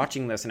 And I'm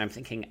watching this and I'm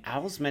thinking,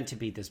 Al's meant to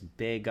be this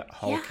big,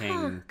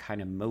 hulking,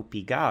 kind of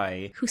mopey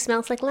guy. Who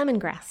smells like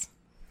lemongrass.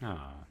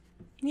 Oh.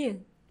 Yeah.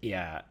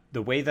 Yeah.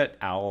 The way that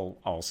Al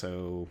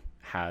also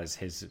has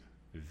his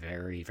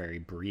very, very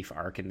brief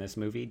arc in this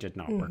movie did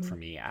not work for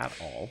me at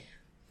all.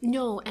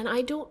 No, and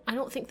I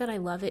don't think that I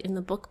love it in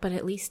the book, but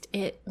at least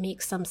it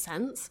makes some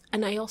sense.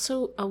 And I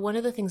also, one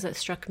of the things that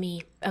struck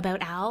me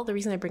about Al, the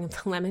reason I bring up the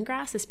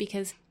lemongrass is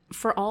because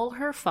for all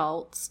her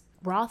faults,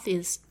 Roth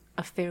is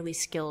a fairly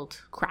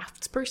skilled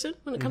craftsperson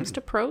when it comes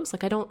to prose.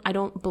 Like I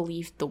don't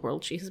believe the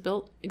world she has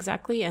built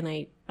exactly, and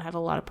I have a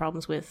lot of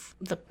problems with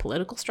the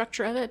political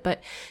structure of it,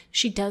 but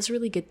she does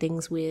really good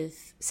things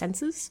with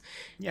senses.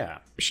 Yeah.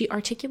 She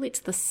articulates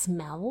the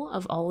smell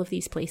of all of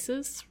these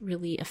places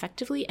really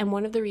effectively, and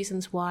one of the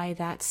reasons why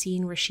that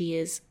scene where she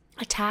is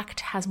attacked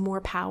has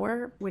more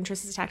power, when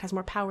Triss is attacked has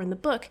more power in the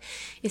book,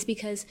 is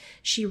because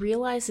she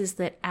realizes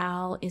that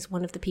Al is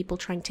one of the people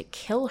trying to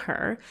kill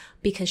her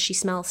because she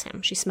smells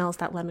him. She smells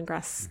that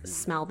lemongrass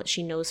smell that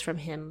she knows from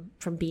him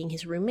from being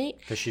his roommate.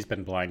 Because she's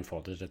been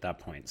blindfolded at that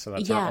point, so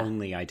that's her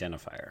only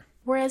identifier.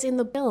 Whereas in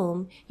the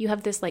film, you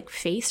have this like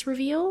face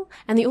reveal,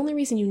 and the only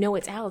reason you know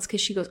it's Al is because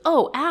she goes,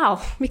 "Oh,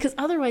 Al," because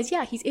otherwise,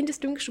 he's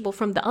indistinguishable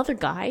from the other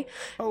guy.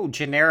 Oh,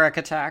 generic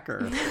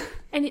attacker.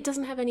 And it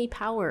doesn't have any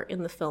power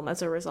in the film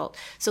as a result.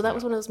 So that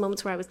was one of those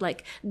moments where I was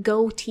like,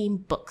 "Go team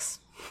books."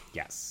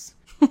 Yes.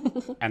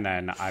 And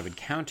then I would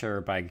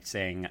counter by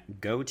saying,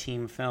 "Go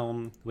team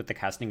film" with the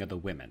casting of the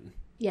women.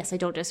 Yes, I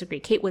don't disagree.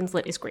 Kate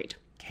Winslet is great.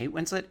 Kate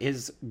Winslet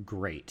is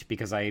great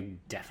because I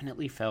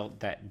definitely felt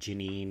that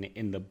Janine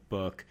in the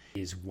book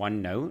is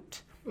one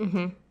note.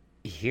 Mm-hmm.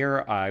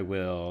 Here I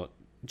will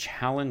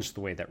challenge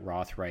the way that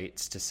Roth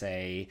writes to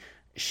say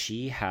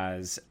she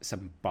has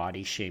some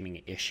body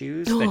shaming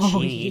issues that she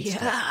needs to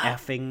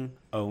effing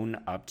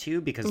own up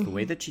to, because the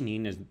way that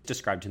Janine is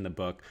described in the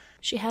book,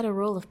 she had a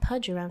roll of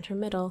pudge around her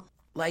middle.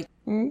 Like,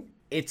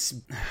 it's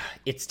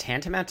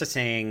tantamount to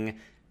saying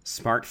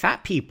smart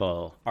fat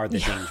people are the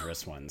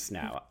dangerous ones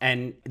now.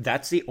 And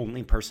that's the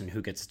only person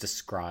who gets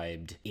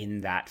described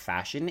in that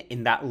fashion,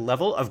 in that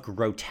level of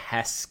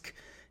grotesque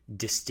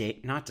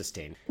not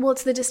disdain. Well,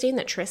 it's the disdain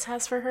that Triss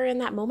has for her in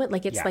that moment.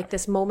 Like, it's like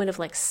this moment of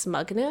like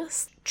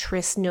smugness.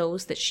 Triss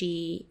knows that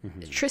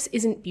Triss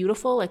isn't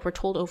beautiful. Like, we're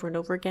told over and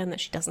over again that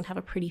she doesn't have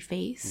a pretty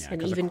face. Yeah,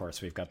 because of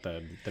course we've got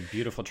the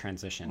beautiful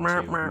transition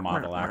to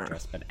model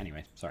actress. But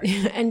anyway, sorry.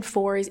 And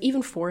four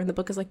in the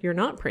book is like, you're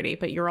not pretty,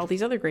 but you're all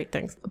these other great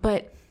things.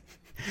 But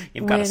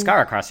you've got a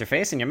scar across your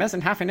face and you're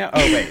missing half a nose.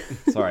 Oh, wait.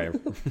 Sorry.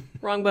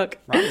 Wrong book.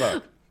 Wrong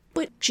book.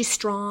 But she's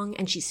strong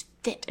and she's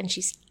fit and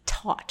she's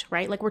taut,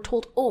 right? Like, we're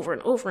told over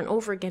and over and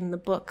over again in the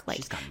book, like,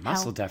 she's got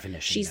muscle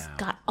definition. She's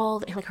got all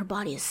like her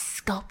body is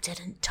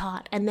sculpted and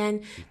taut. And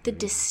then the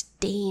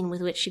disdain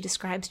with which she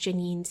describes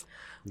Janine's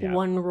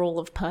one roll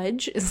of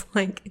pudge is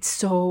like, it's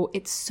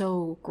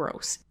so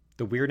gross.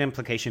 The weird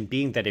implication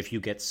being that if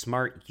you get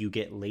smart, you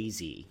get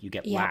lazy, you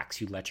get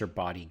lax, you let your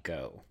body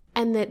go.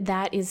 And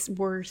that is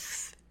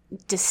worth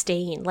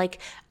disdain. Like,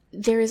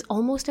 there is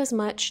almost as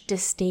much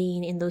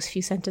disdain in those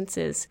few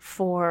sentences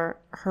for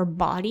her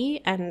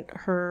body and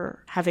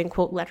her having,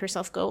 quote, let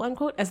herself go,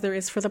 unquote, as there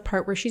is for the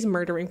part where she's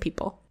murdering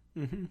people.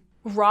 Mm-hmm.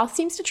 Roth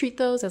seems to treat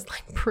those as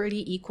like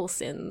pretty equal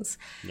sins.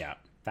 Yeah,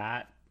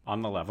 that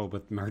on the level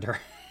with murder.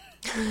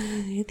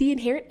 The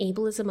inherent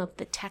ableism of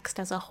the text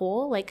as a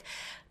whole, like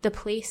the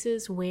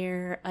places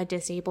where a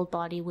disabled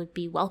body would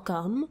be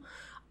welcome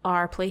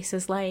are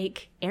places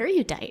like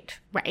erudite,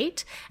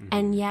 right? Mm-hmm.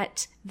 And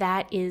yet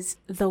that is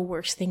the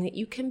worst thing that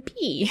you can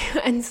be.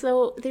 And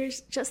so there's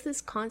just this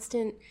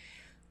constant,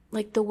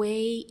 like, the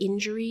way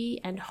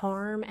injury and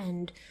harm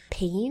and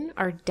pain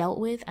are dealt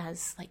with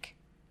as like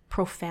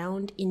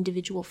profound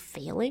individual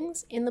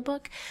failings in the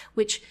book,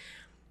 which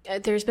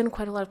there's been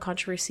quite a lot of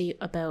controversy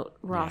about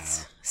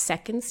Roth's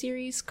second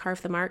series,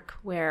 Carve the Mark,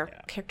 where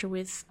a character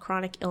with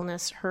chronic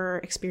illness, her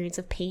experience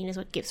of pain is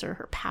what gives her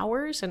her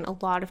powers. And a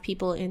lot of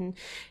people in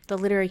the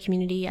literary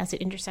community, as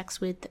it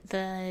intersects with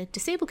the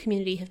disabled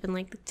community, have been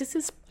like, this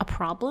is a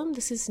problem.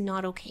 This is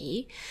not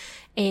okay.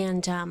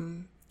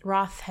 And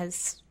Roth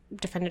has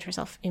defended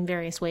herself in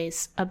various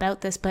ways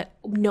about this. But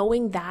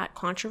knowing that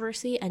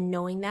controversy and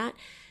knowing that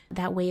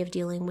way of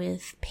dealing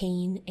with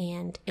pain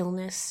and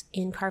illness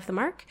in Carve the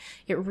Mark,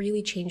 it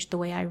really changed the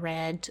way I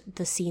read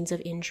the scenes of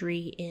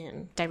injury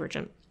in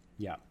Divergent.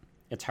 Yeah.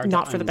 It's hard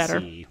not to for the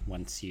better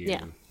once you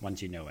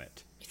know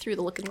it. Through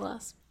the looking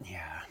glass.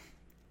 Yeah.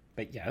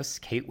 But yes,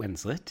 Kate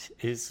Winslet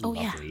is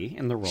lovely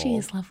in the role. She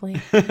is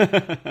lovely.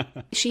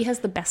 She has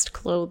the best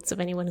clothes of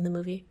anyone in the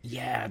movie.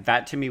 Yeah,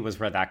 that to me was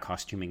where that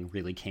costuming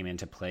really came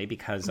into play,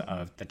 because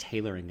of the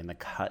tailoring and the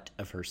cut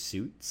of her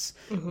suits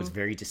was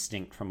very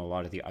distinct from a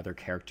lot of the other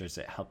characters.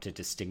 It helped to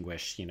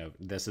distinguish,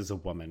 this is a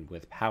woman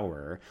with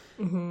power.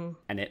 Mm-hmm.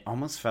 And it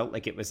almost felt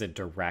like it was a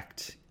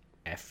direct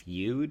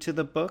FU to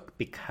the book,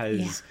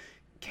 because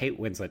Kate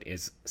Winslet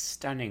is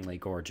stunningly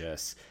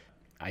gorgeous.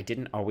 I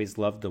didn't always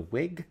love the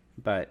wig,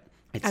 but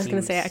I was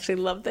going to say I actually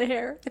loved the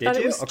hair.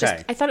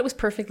 I thought it was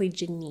perfectly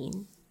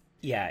Janine.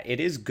 Yeah, it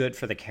is good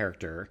for the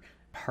character.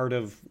 Part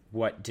of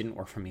what didn't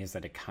work for me is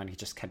that it kind of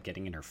just kept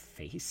getting in her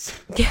face.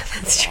 Yeah,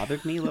 that's true.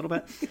 Bothered me a little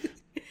bit.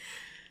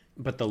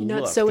 But the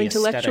Not look, so the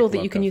intellectual that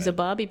you look can of use a it.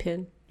 bobby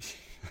pin.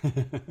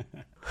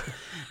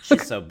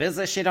 She's so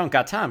busy, she don't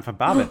got time for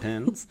bobby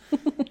pins.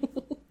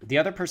 The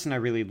other person I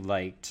really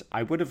liked,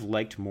 I would have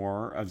liked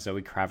more of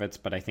Zoe Kravitz,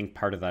 but I think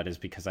part of that is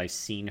because I've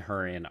seen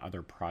her in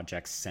other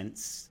projects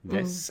since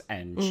this,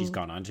 and she's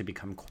gone on to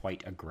become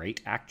quite a great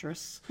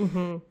actress.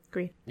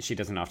 Agreed. She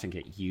doesn't often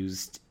get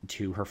used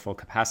to her full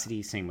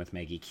capacity, same with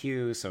Maggie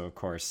Q, so of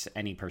course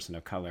any person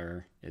of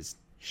color is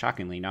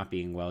shockingly not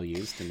being well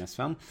used in this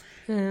film.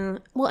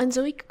 Well, and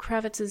Zoe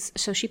Kravitz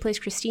so she plays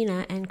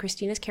Christina, and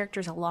Christina's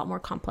character is a lot more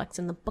complex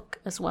in the book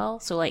as well.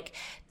 So, like,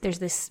 there's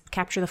this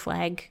capture the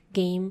flag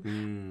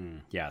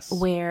game Yes.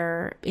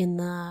 where in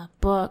the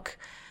book,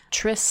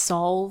 Triss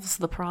solves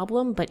the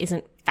problem but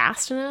isn't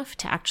fast enough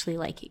to actually,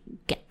 like,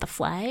 get the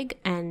flag.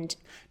 And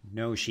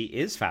No, she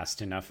is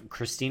fast enough.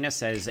 Christina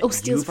says,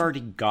 steals you've from- already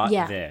got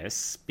Yeah.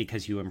 this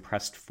because you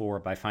impressed 4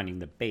 by finding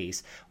the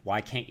base.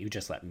 Why can't you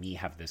just let me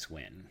have this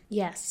win?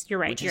 yes, you're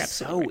right. Which You're is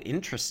absolutely so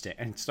interesting.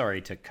 And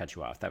sorry to cut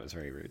you off. That was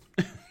very rude.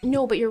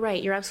 No, but you're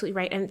right. You're absolutely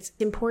right. And it's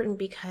important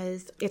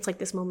because it's like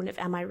this moment of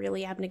am I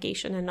really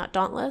abnegation and not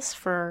dauntless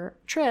for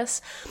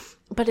Triss?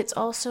 But it's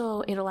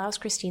also, it allows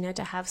Christina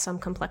to have some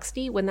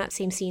complexity when that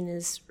same scene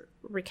is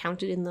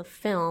recounted in the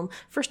film.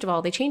 First of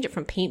all, they change it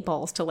from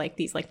paintballs to like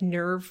these like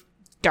nerve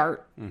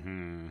dart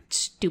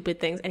stupid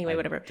things. Anyway,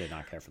 whatever. Did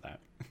not care for that.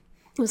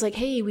 It was like,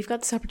 hey, we've got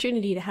this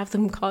opportunity to have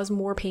them cause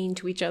more pain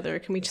to each other.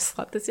 Can we just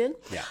slot this in?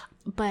 Yeah.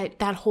 But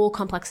that whole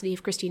complexity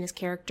of Christina's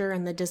character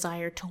and the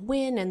desire to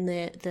win and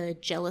the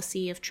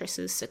jealousy of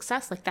Triss's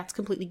success, like that's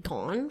completely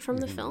gone from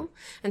the film.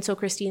 And so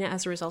Christina,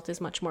 as a result,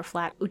 is much more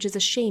flat, which is a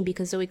shame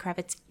because Zoe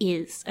Kravitz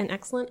is an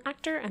excellent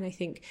actor. And I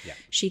think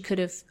she could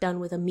have done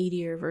with a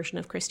meatier version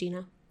of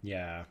Christina.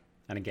 Yeah.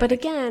 And again, But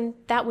again,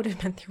 that would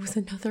have meant there was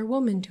another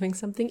woman doing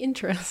something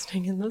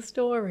interesting in the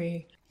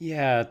story.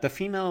 yeah, the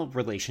female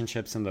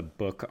relationships in the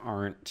book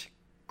aren't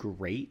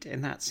great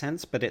in that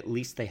sense, but at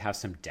least they have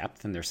some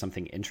depth and there's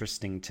something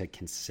interesting to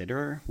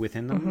consider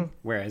within them.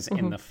 Whereas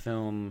in the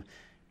film,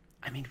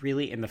 I mean,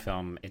 really in the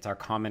film, it's our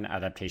common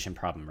adaptation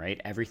problem, right?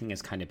 Everything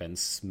has kind of been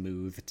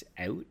smoothed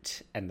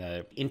out and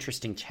the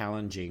interesting,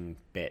 challenging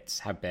bits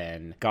have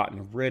been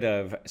gotten rid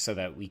of so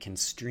that we can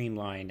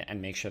streamline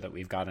and make sure that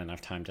we've got enough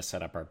time to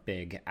set up our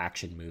big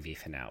action movie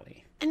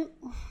finale. And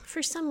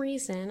for some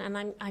reason, and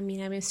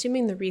I'm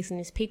assuming the reason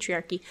is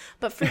patriarchy,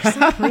 but for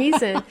some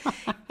reason,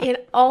 in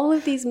all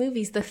of these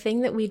movies, the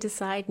thing that we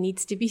decide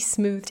needs to be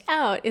smoothed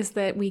out is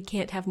that we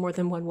can't have more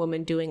than one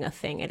woman doing a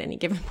thing at any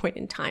given point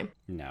in time.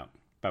 No.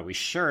 But we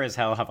sure as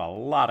hell have a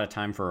lot of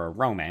time for a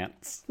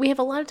romance. We have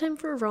a lot of time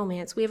for a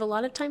romance. We have a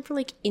lot of time for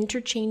like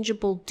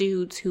interchangeable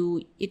dudes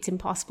who it's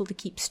impossible to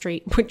keep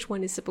straight which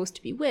one is supposed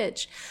to be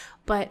which.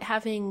 But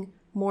having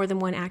more than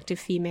one active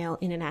female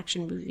in an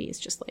action movie is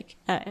just like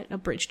a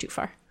bridge too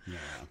far. Yeah.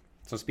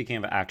 So speaking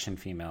of action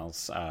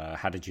females,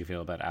 how did you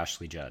feel about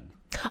Ashley Judd?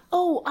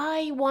 Oh,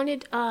 I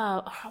wanted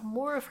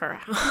more of her.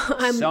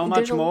 So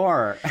much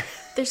more.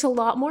 There's a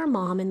lot more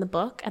mom in the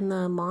book, and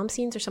the mom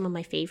scenes are some of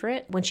my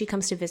favorite. When she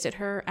comes to visit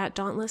her at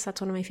Dauntless,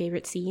 that's one of my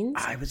favorite scenes.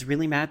 I was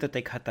really mad that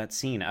they cut that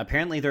scene.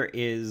 Apparently there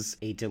is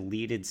a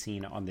deleted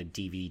scene on the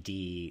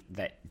DVD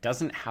that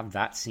doesn't have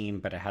that scene,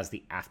 but it has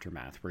the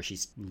aftermath where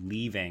she's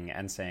leaving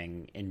and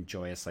saying,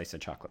 enjoy a slice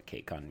of chocolate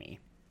cake on me.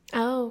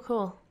 Oh,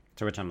 cool.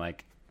 To which I'm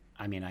like,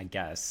 I mean, I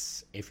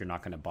guess if you're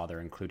not going to bother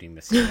including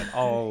the scene at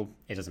all,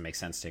 it doesn't make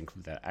sense to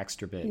include that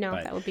extra bit. No,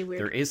 but that would be weird.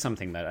 There is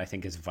something that I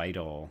think is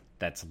vital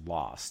that's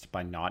lost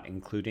by not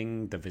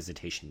including the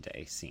Visitation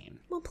Day scene.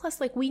 Well,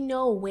 plus, like, we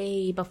know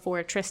way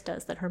before Triss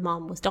does that her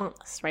mom was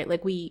dauntless, right?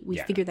 Like, we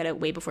figured that out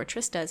way before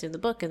Triss does in the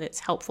book, and it's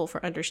helpful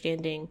for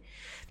understanding.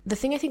 The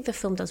thing I think the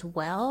film does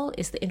well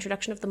is the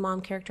introduction of the mom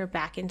character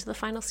back into the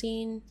final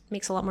scene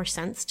makes a lot more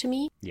sense to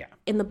me. Yeah.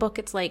 In the book,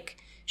 it's like,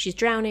 she's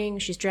drowning.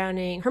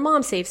 Her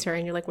mom saves her,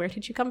 and you're like, where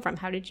did you come from?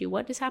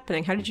 What is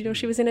happening? How did you know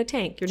she was in a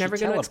tank? You're never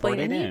going to explain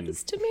any of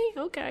this to me?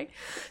 Okay.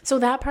 So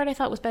that part I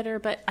thought was better,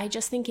 but I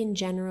just think in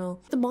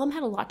general, the mom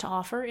had a lot to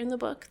offer in the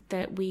book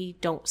that we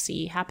don't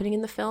see happening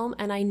in the film,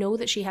 and I know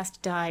that she has to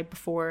die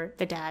before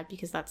the dad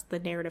because that's the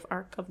narrative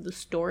arc of the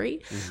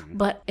story,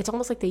 but it's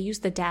almost like they use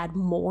the dad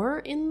more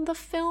in the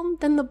film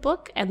than the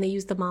book, and they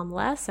use the mom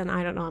less, and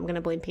I don't know, I'm going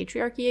to blame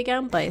patriarchy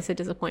again, but it's a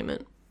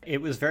disappointment. It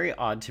was very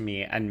odd to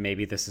me, and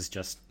maybe this is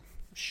just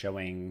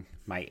showing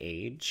my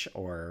age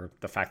or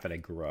the fact that I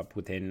grew up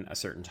within a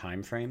certain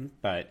time frame,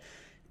 but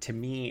to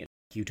me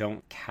You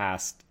don't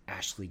cast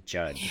Ashley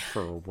Judd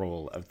for a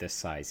role of this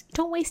size.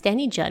 Don't waste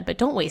any Judd, but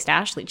don't waste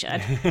Ashley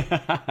Judd.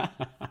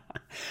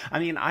 I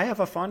mean, I have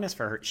a fondness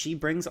for her. She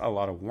brings a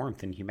lot of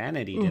warmth and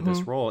humanity to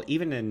this role.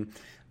 Even in,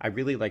 I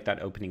really like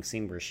that opening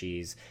scene where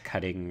she's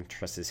cutting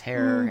Triss's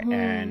hair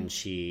and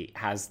she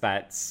has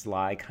that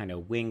sly kind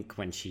of wink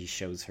when she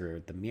shows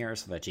her the mirror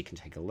so that she can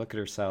take a look at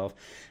herself.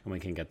 And we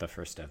can get the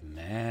first of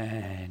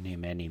many,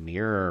 many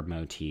mirror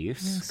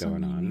motifs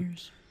going on.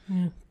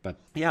 Yeah. But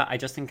yeah, I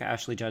just think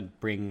Ashley Judd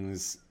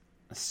brings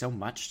so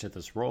much to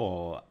this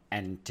role,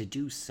 and to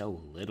do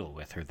so little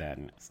with her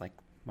then, it's like,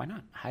 why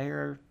not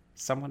hire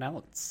someone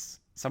else,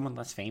 someone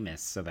less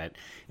famous, so that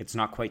it's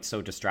not quite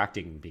so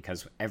distracting,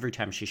 because every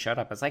time she showed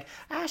up, it's like,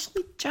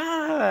 Ashley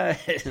Judd,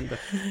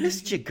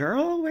 missed you,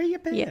 girl, where you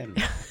been? Yeah.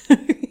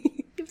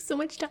 You have so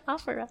much to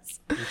offer us.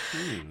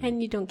 And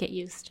you don't get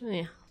used.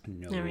 Yeah.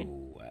 No, All right.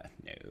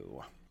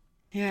 no.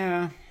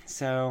 Yeah,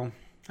 so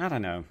I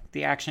don't know.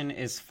 The action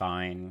is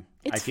fine.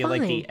 It's I feel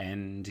like the fine.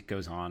 end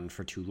goes on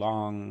for too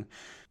long.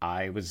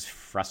 I was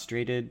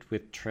frustrated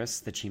with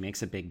Triss that she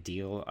makes a big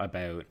deal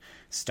about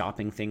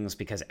stopping things,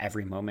 because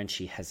every moment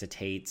she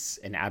hesitates,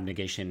 an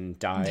abnegation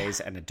dies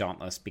and a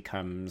Dauntless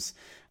becomes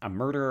a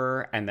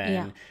murderer. And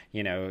then,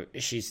 you know,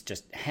 she's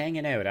just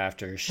hanging out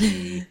after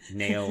she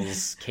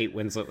nails Kate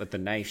Winslet with the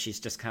knife. She's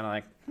just kind of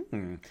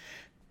like,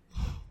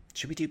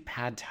 should we do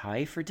pad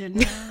thai for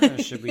dinner? Or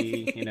should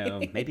we, you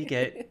know, maybe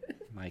get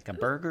like a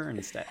burger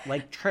instead?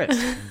 Like,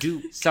 Triss,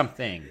 do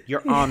something.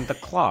 You're on the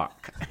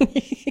clock.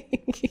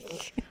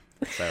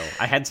 So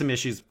I had some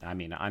issues. I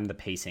mean, I'm the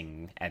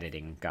pacing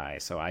editing guy,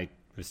 so I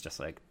was just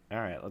like, all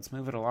right, let's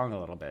move it along a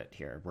little bit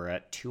here. We're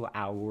at 2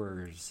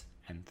 hours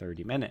and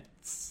 30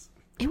 minutes.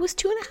 It was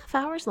 2.5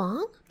 hours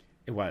long?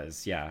 It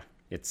was, yeah.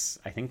 It's,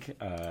 I think,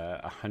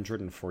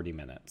 140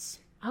 minutes.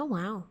 Oh,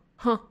 wow.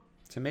 Huh.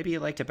 So maybe you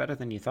liked it better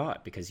than you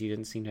thought, because you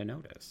didn't seem to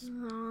notice.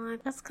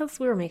 That's because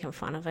we were making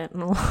fun of it,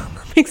 and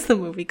that makes the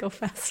movie go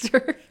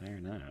faster. Fair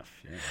enough,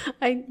 yeah.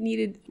 I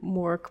needed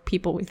more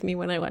people with me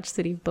when I watched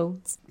City of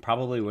Bones.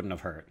 Probably wouldn't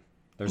have hurt.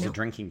 There's a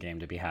drinking game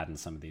to be had in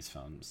some of these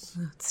films.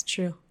 That's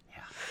true.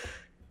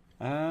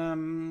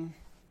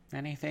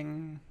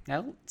 Anything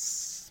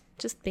else?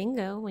 Just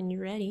bingo when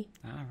you're ready.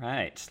 All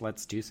right,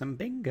 let's do some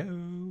bingo.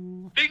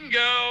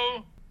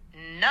 Bingo!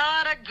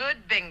 Not a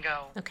good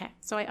bingo. Okay,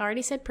 so I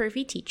already said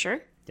pervy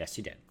teacher. Yes,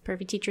 you did.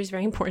 Pervy teacher is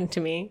very important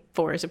to me.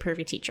 4 is a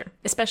pervy teacher,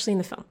 especially in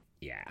the film.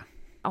 Yeah.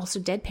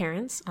 Also, dead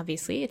parents,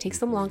 obviously. It takes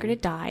them longer to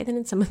die than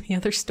in some of the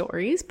other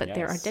stories, but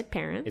there are Yes. dead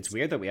parents. It's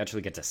weird that we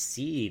actually get to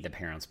see the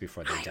parents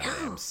before they die.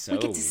 I'm so we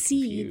get to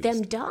see confused.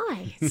 them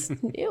die. It's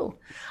new.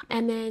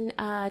 And then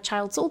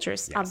child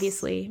soldiers, Yes,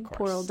 obviously. of course.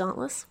 Poor old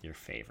Dauntless. Your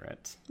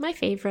favorite. My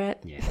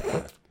favorite.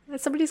 Yeah.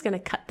 Somebody's going to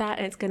cut that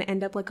and it's going to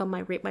end up like on my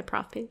Rate My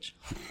Prof page.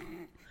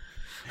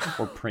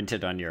 Or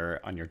printed on your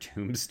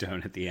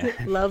tombstone at the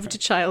end. Loved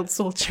child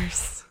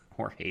soldiers.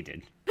 Or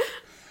hated.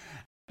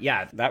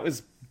 Yeah, that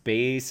was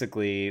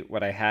basically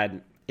what I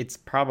had. It's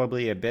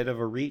probably a bit of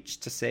a reach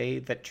to say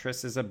that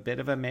Triss is a bit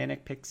of a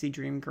manic pixie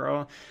dream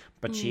girl,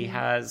 but she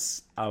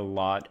has a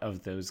lot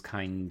of those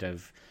kind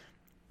of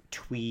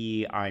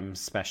twee, I'm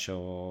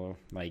special,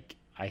 like,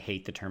 I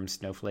hate the term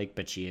snowflake,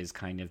 but she is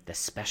kind of the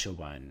special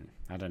one.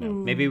 I don't know.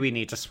 Maybe we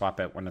need to swap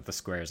out one of the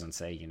squares and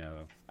say, you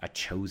know, a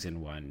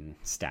chosen one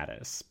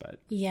status, but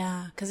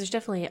Yeah, because there's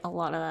definitely a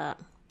lot of that.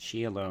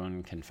 she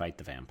alone can fight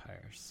the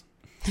vampires.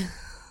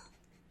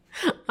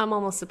 I'm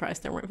almost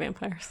surprised there weren't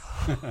vampires.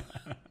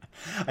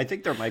 I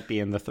think there might be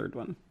in the third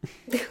one.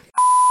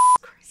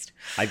 Christ.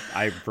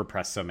 I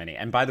repressed so many.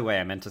 And by the way,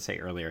 I meant to say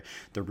earlier,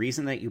 the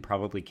reason that you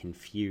probably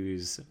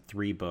confuse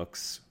 3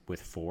 books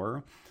with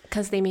 4,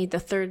 Because they made the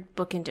third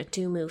book into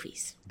 2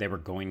 movies. they were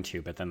going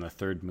to, but then the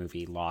third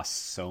movie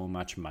lost so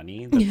much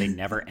money that they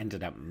never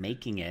ended up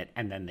making it.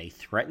 And then they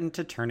threatened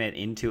to turn it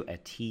into a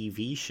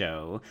TV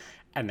show.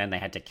 And then they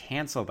had to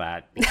cancel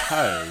that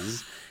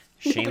because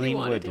Shailene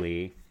wanted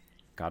Woodley,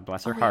 God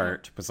bless her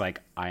heart, was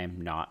like, I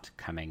am not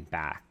coming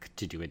back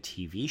to do a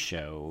TV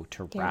show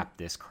to wrap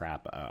this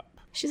crap up.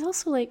 She's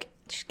also like,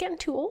 she's getting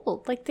too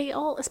old. Like they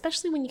all,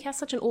 especially when you cast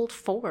such an old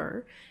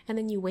 4 and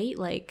then you wait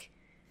like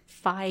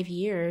 5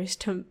 years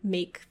to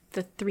make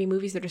the 3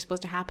 movies that are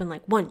supposed to happen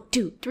like 1,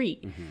 2,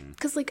 3.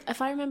 Because like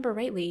if I remember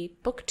rightly,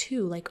 book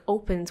 2 like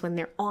opens when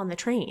they're on the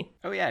train.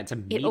 Oh yeah, it's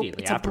immediately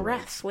it's a afterwards.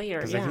 breath later,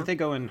 Because I yeah. think they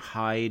go and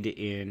hide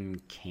in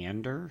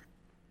Candor,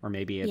 or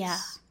maybe it's Yeah.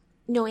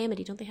 No,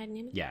 Amity. Don't they hide in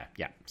Amity?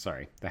 yeah.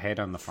 Sorry, they hide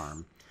on the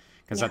farm,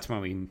 because that's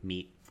when we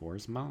meet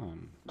Four's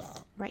mom.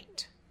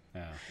 Right.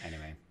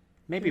 Anyway,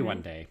 maybe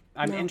one day.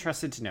 I'm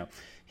interested to know.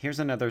 Here's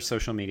another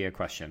social media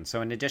question.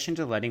 So, in addition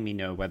to letting me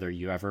know whether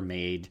you ever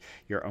made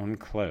your own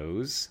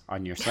clothes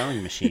on your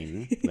sewing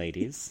machine,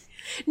 ladies.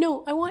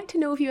 No, I want to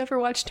know if you ever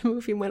watched a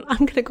movie when I'm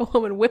going to go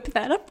home and whip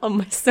that up on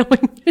my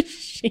sewing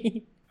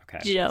machine.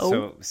 Okay.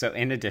 Joe. So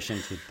in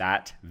addition to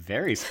that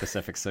very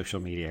specific social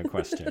media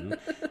question,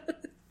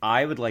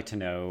 I would like to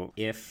know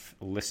if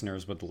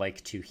listeners would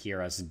like to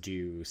hear us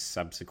do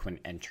subsequent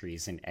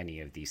entries in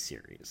any of these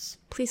series.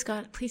 Please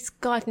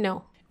God,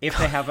 no. If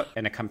they have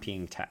an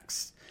accompanying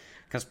text.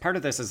 Because part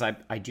of this is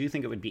I do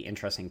think it would be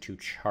interesting to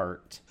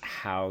chart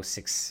how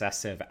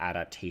successive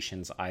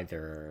adaptations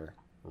either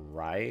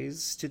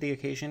rise to the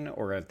occasion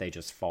or if they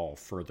just fall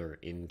further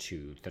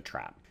into the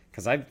trap.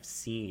 Because I've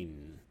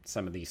seen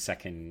some of these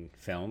second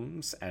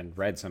films and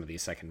read some of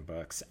these second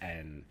books,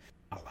 and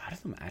a lot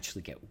of them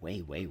actually get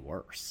way, way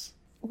worse.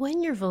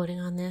 When you're voting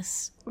on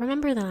this,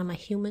 remember that I'm a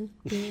human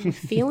being with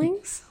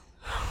feelings.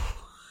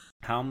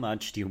 How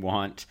much do you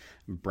want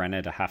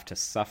Brenna to have to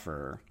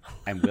suffer,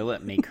 and will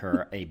it make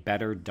her a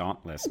better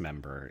Dauntless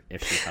member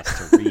if she has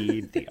to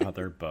read the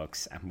other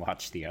books and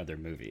watch the other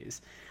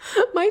movies?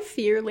 My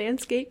fear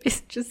landscape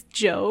is just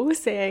Joe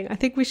saying, I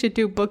think we should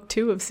do book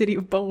 2 of City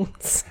of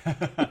Bones.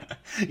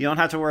 You don't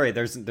have to worry.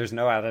 There's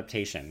no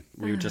adaptation.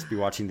 We would just be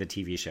watching the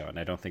TV show, and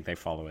I don't think they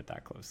follow it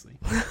that closely.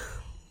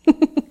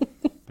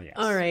 Yes.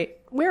 All right.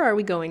 Where are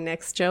we going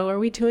next, Joe? Are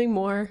we doing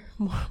more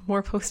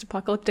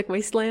post-apocalyptic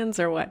wastelands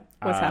or what?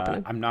 What's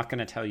happening? I'm not going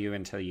to tell you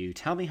until you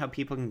tell me how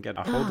people can get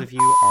a hold of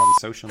you on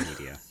social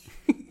media.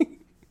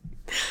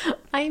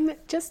 I'm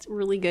just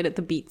really good at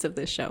the beats of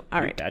this show.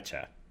 All right.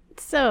 Betcha.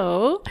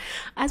 So,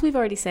 as we've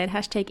already said,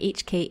 hashtag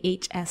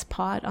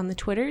HKHSpod on the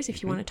Twitters.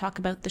 If you want to talk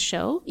about the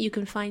show, you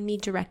can find me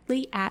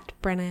directly at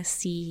Brenna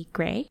C.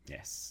 Gray.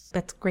 Yes.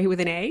 That's Gray with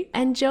an A.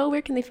 And Joe,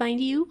 where can they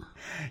find you?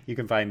 You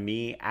can find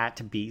me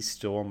at B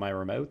Stole My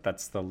Remote.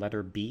 That's the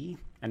letter B.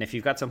 And if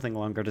you've got something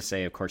longer to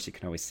say, of course, you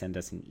can always send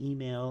us an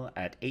email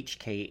at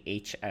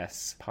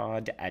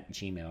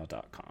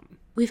hkhspod@gmail.com.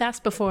 We've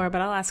asked before,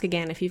 but I'll ask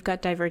again. If you've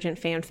got Divergent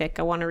fanfic,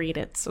 I want to read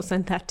it. So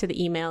send that to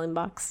the email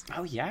inbox.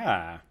 Oh,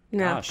 yeah.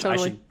 No, Gosh,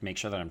 totally. I should make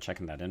sure that I'm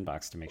checking that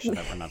inbox to make sure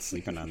that we're not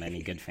sleeping on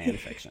any good fan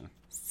fiction.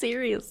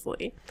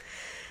 Seriously.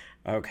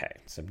 Okay,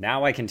 so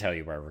now I can tell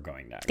you where we're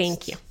going next.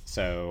 Thank you.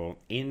 So,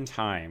 in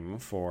time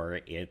for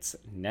its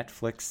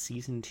Netflix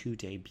Season 2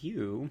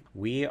 debut,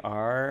 we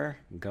are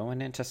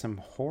going into some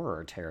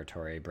horror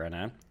territory,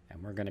 Brenna,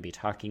 and we're going to be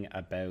talking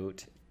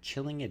about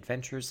Chilling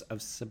Adventures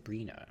of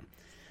Sabrina.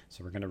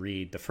 So we're going to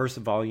read the first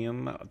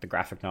volume of the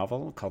graphic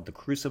novel called The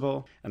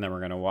Crucible, and then we're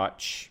going to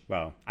watch,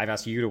 well, I've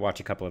asked you to watch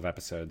a couple of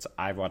episodes.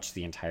 I've watched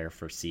the entire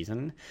first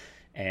season.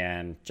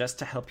 And just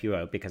to help you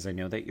out, because I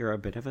know that you're a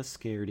bit of a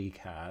scaredy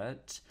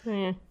cat,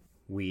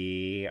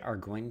 we are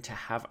going to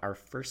have our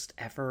first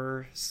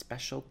ever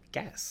special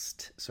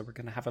guest. So we're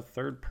going to have a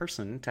third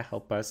person to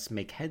help us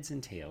make heads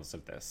and tails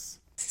of this.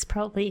 This is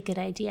probably a good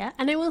idea.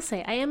 And I will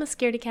say, I am a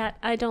scaredy cat.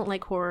 I don't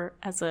like horror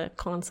as a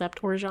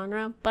concept or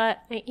genre,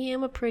 but I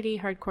am a pretty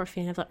hardcore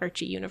fan of the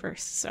Archie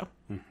universe, so...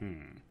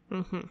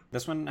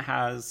 This one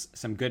has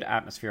some good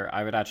atmosphere.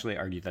 I would actually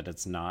argue that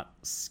it's not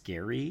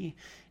scary.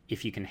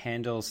 If you can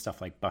handle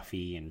stuff like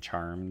Buffy and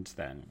Charmed,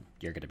 then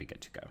you're going to be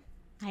good to go.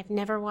 I've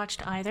never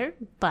watched either,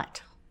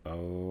 but...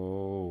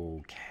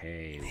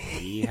 Okay,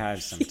 we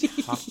have some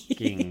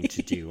talking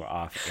to do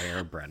off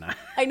air, Brenna.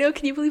 I know,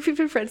 can you believe we've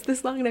been friends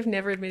this long and I've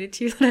never admitted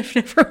to you that I've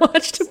never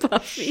watched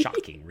Buffy?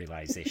 Shocking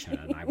realization,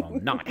 and I will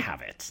not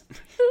have it.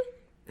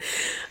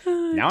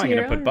 Now I'm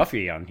going to put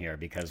Buffy on here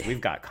because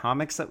we've got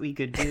comics that we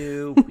could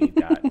do. We've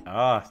got,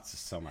 it's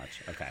so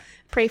much. Okay.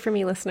 Pray for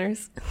me,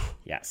 listeners.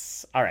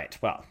 Yes. All right.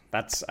 Well,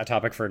 that's a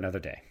topic for another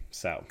day.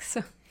 So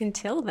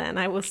until then,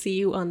 I will see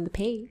you on the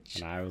page.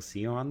 And I will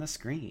see you on the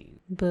screen.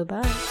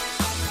 Bye-bye.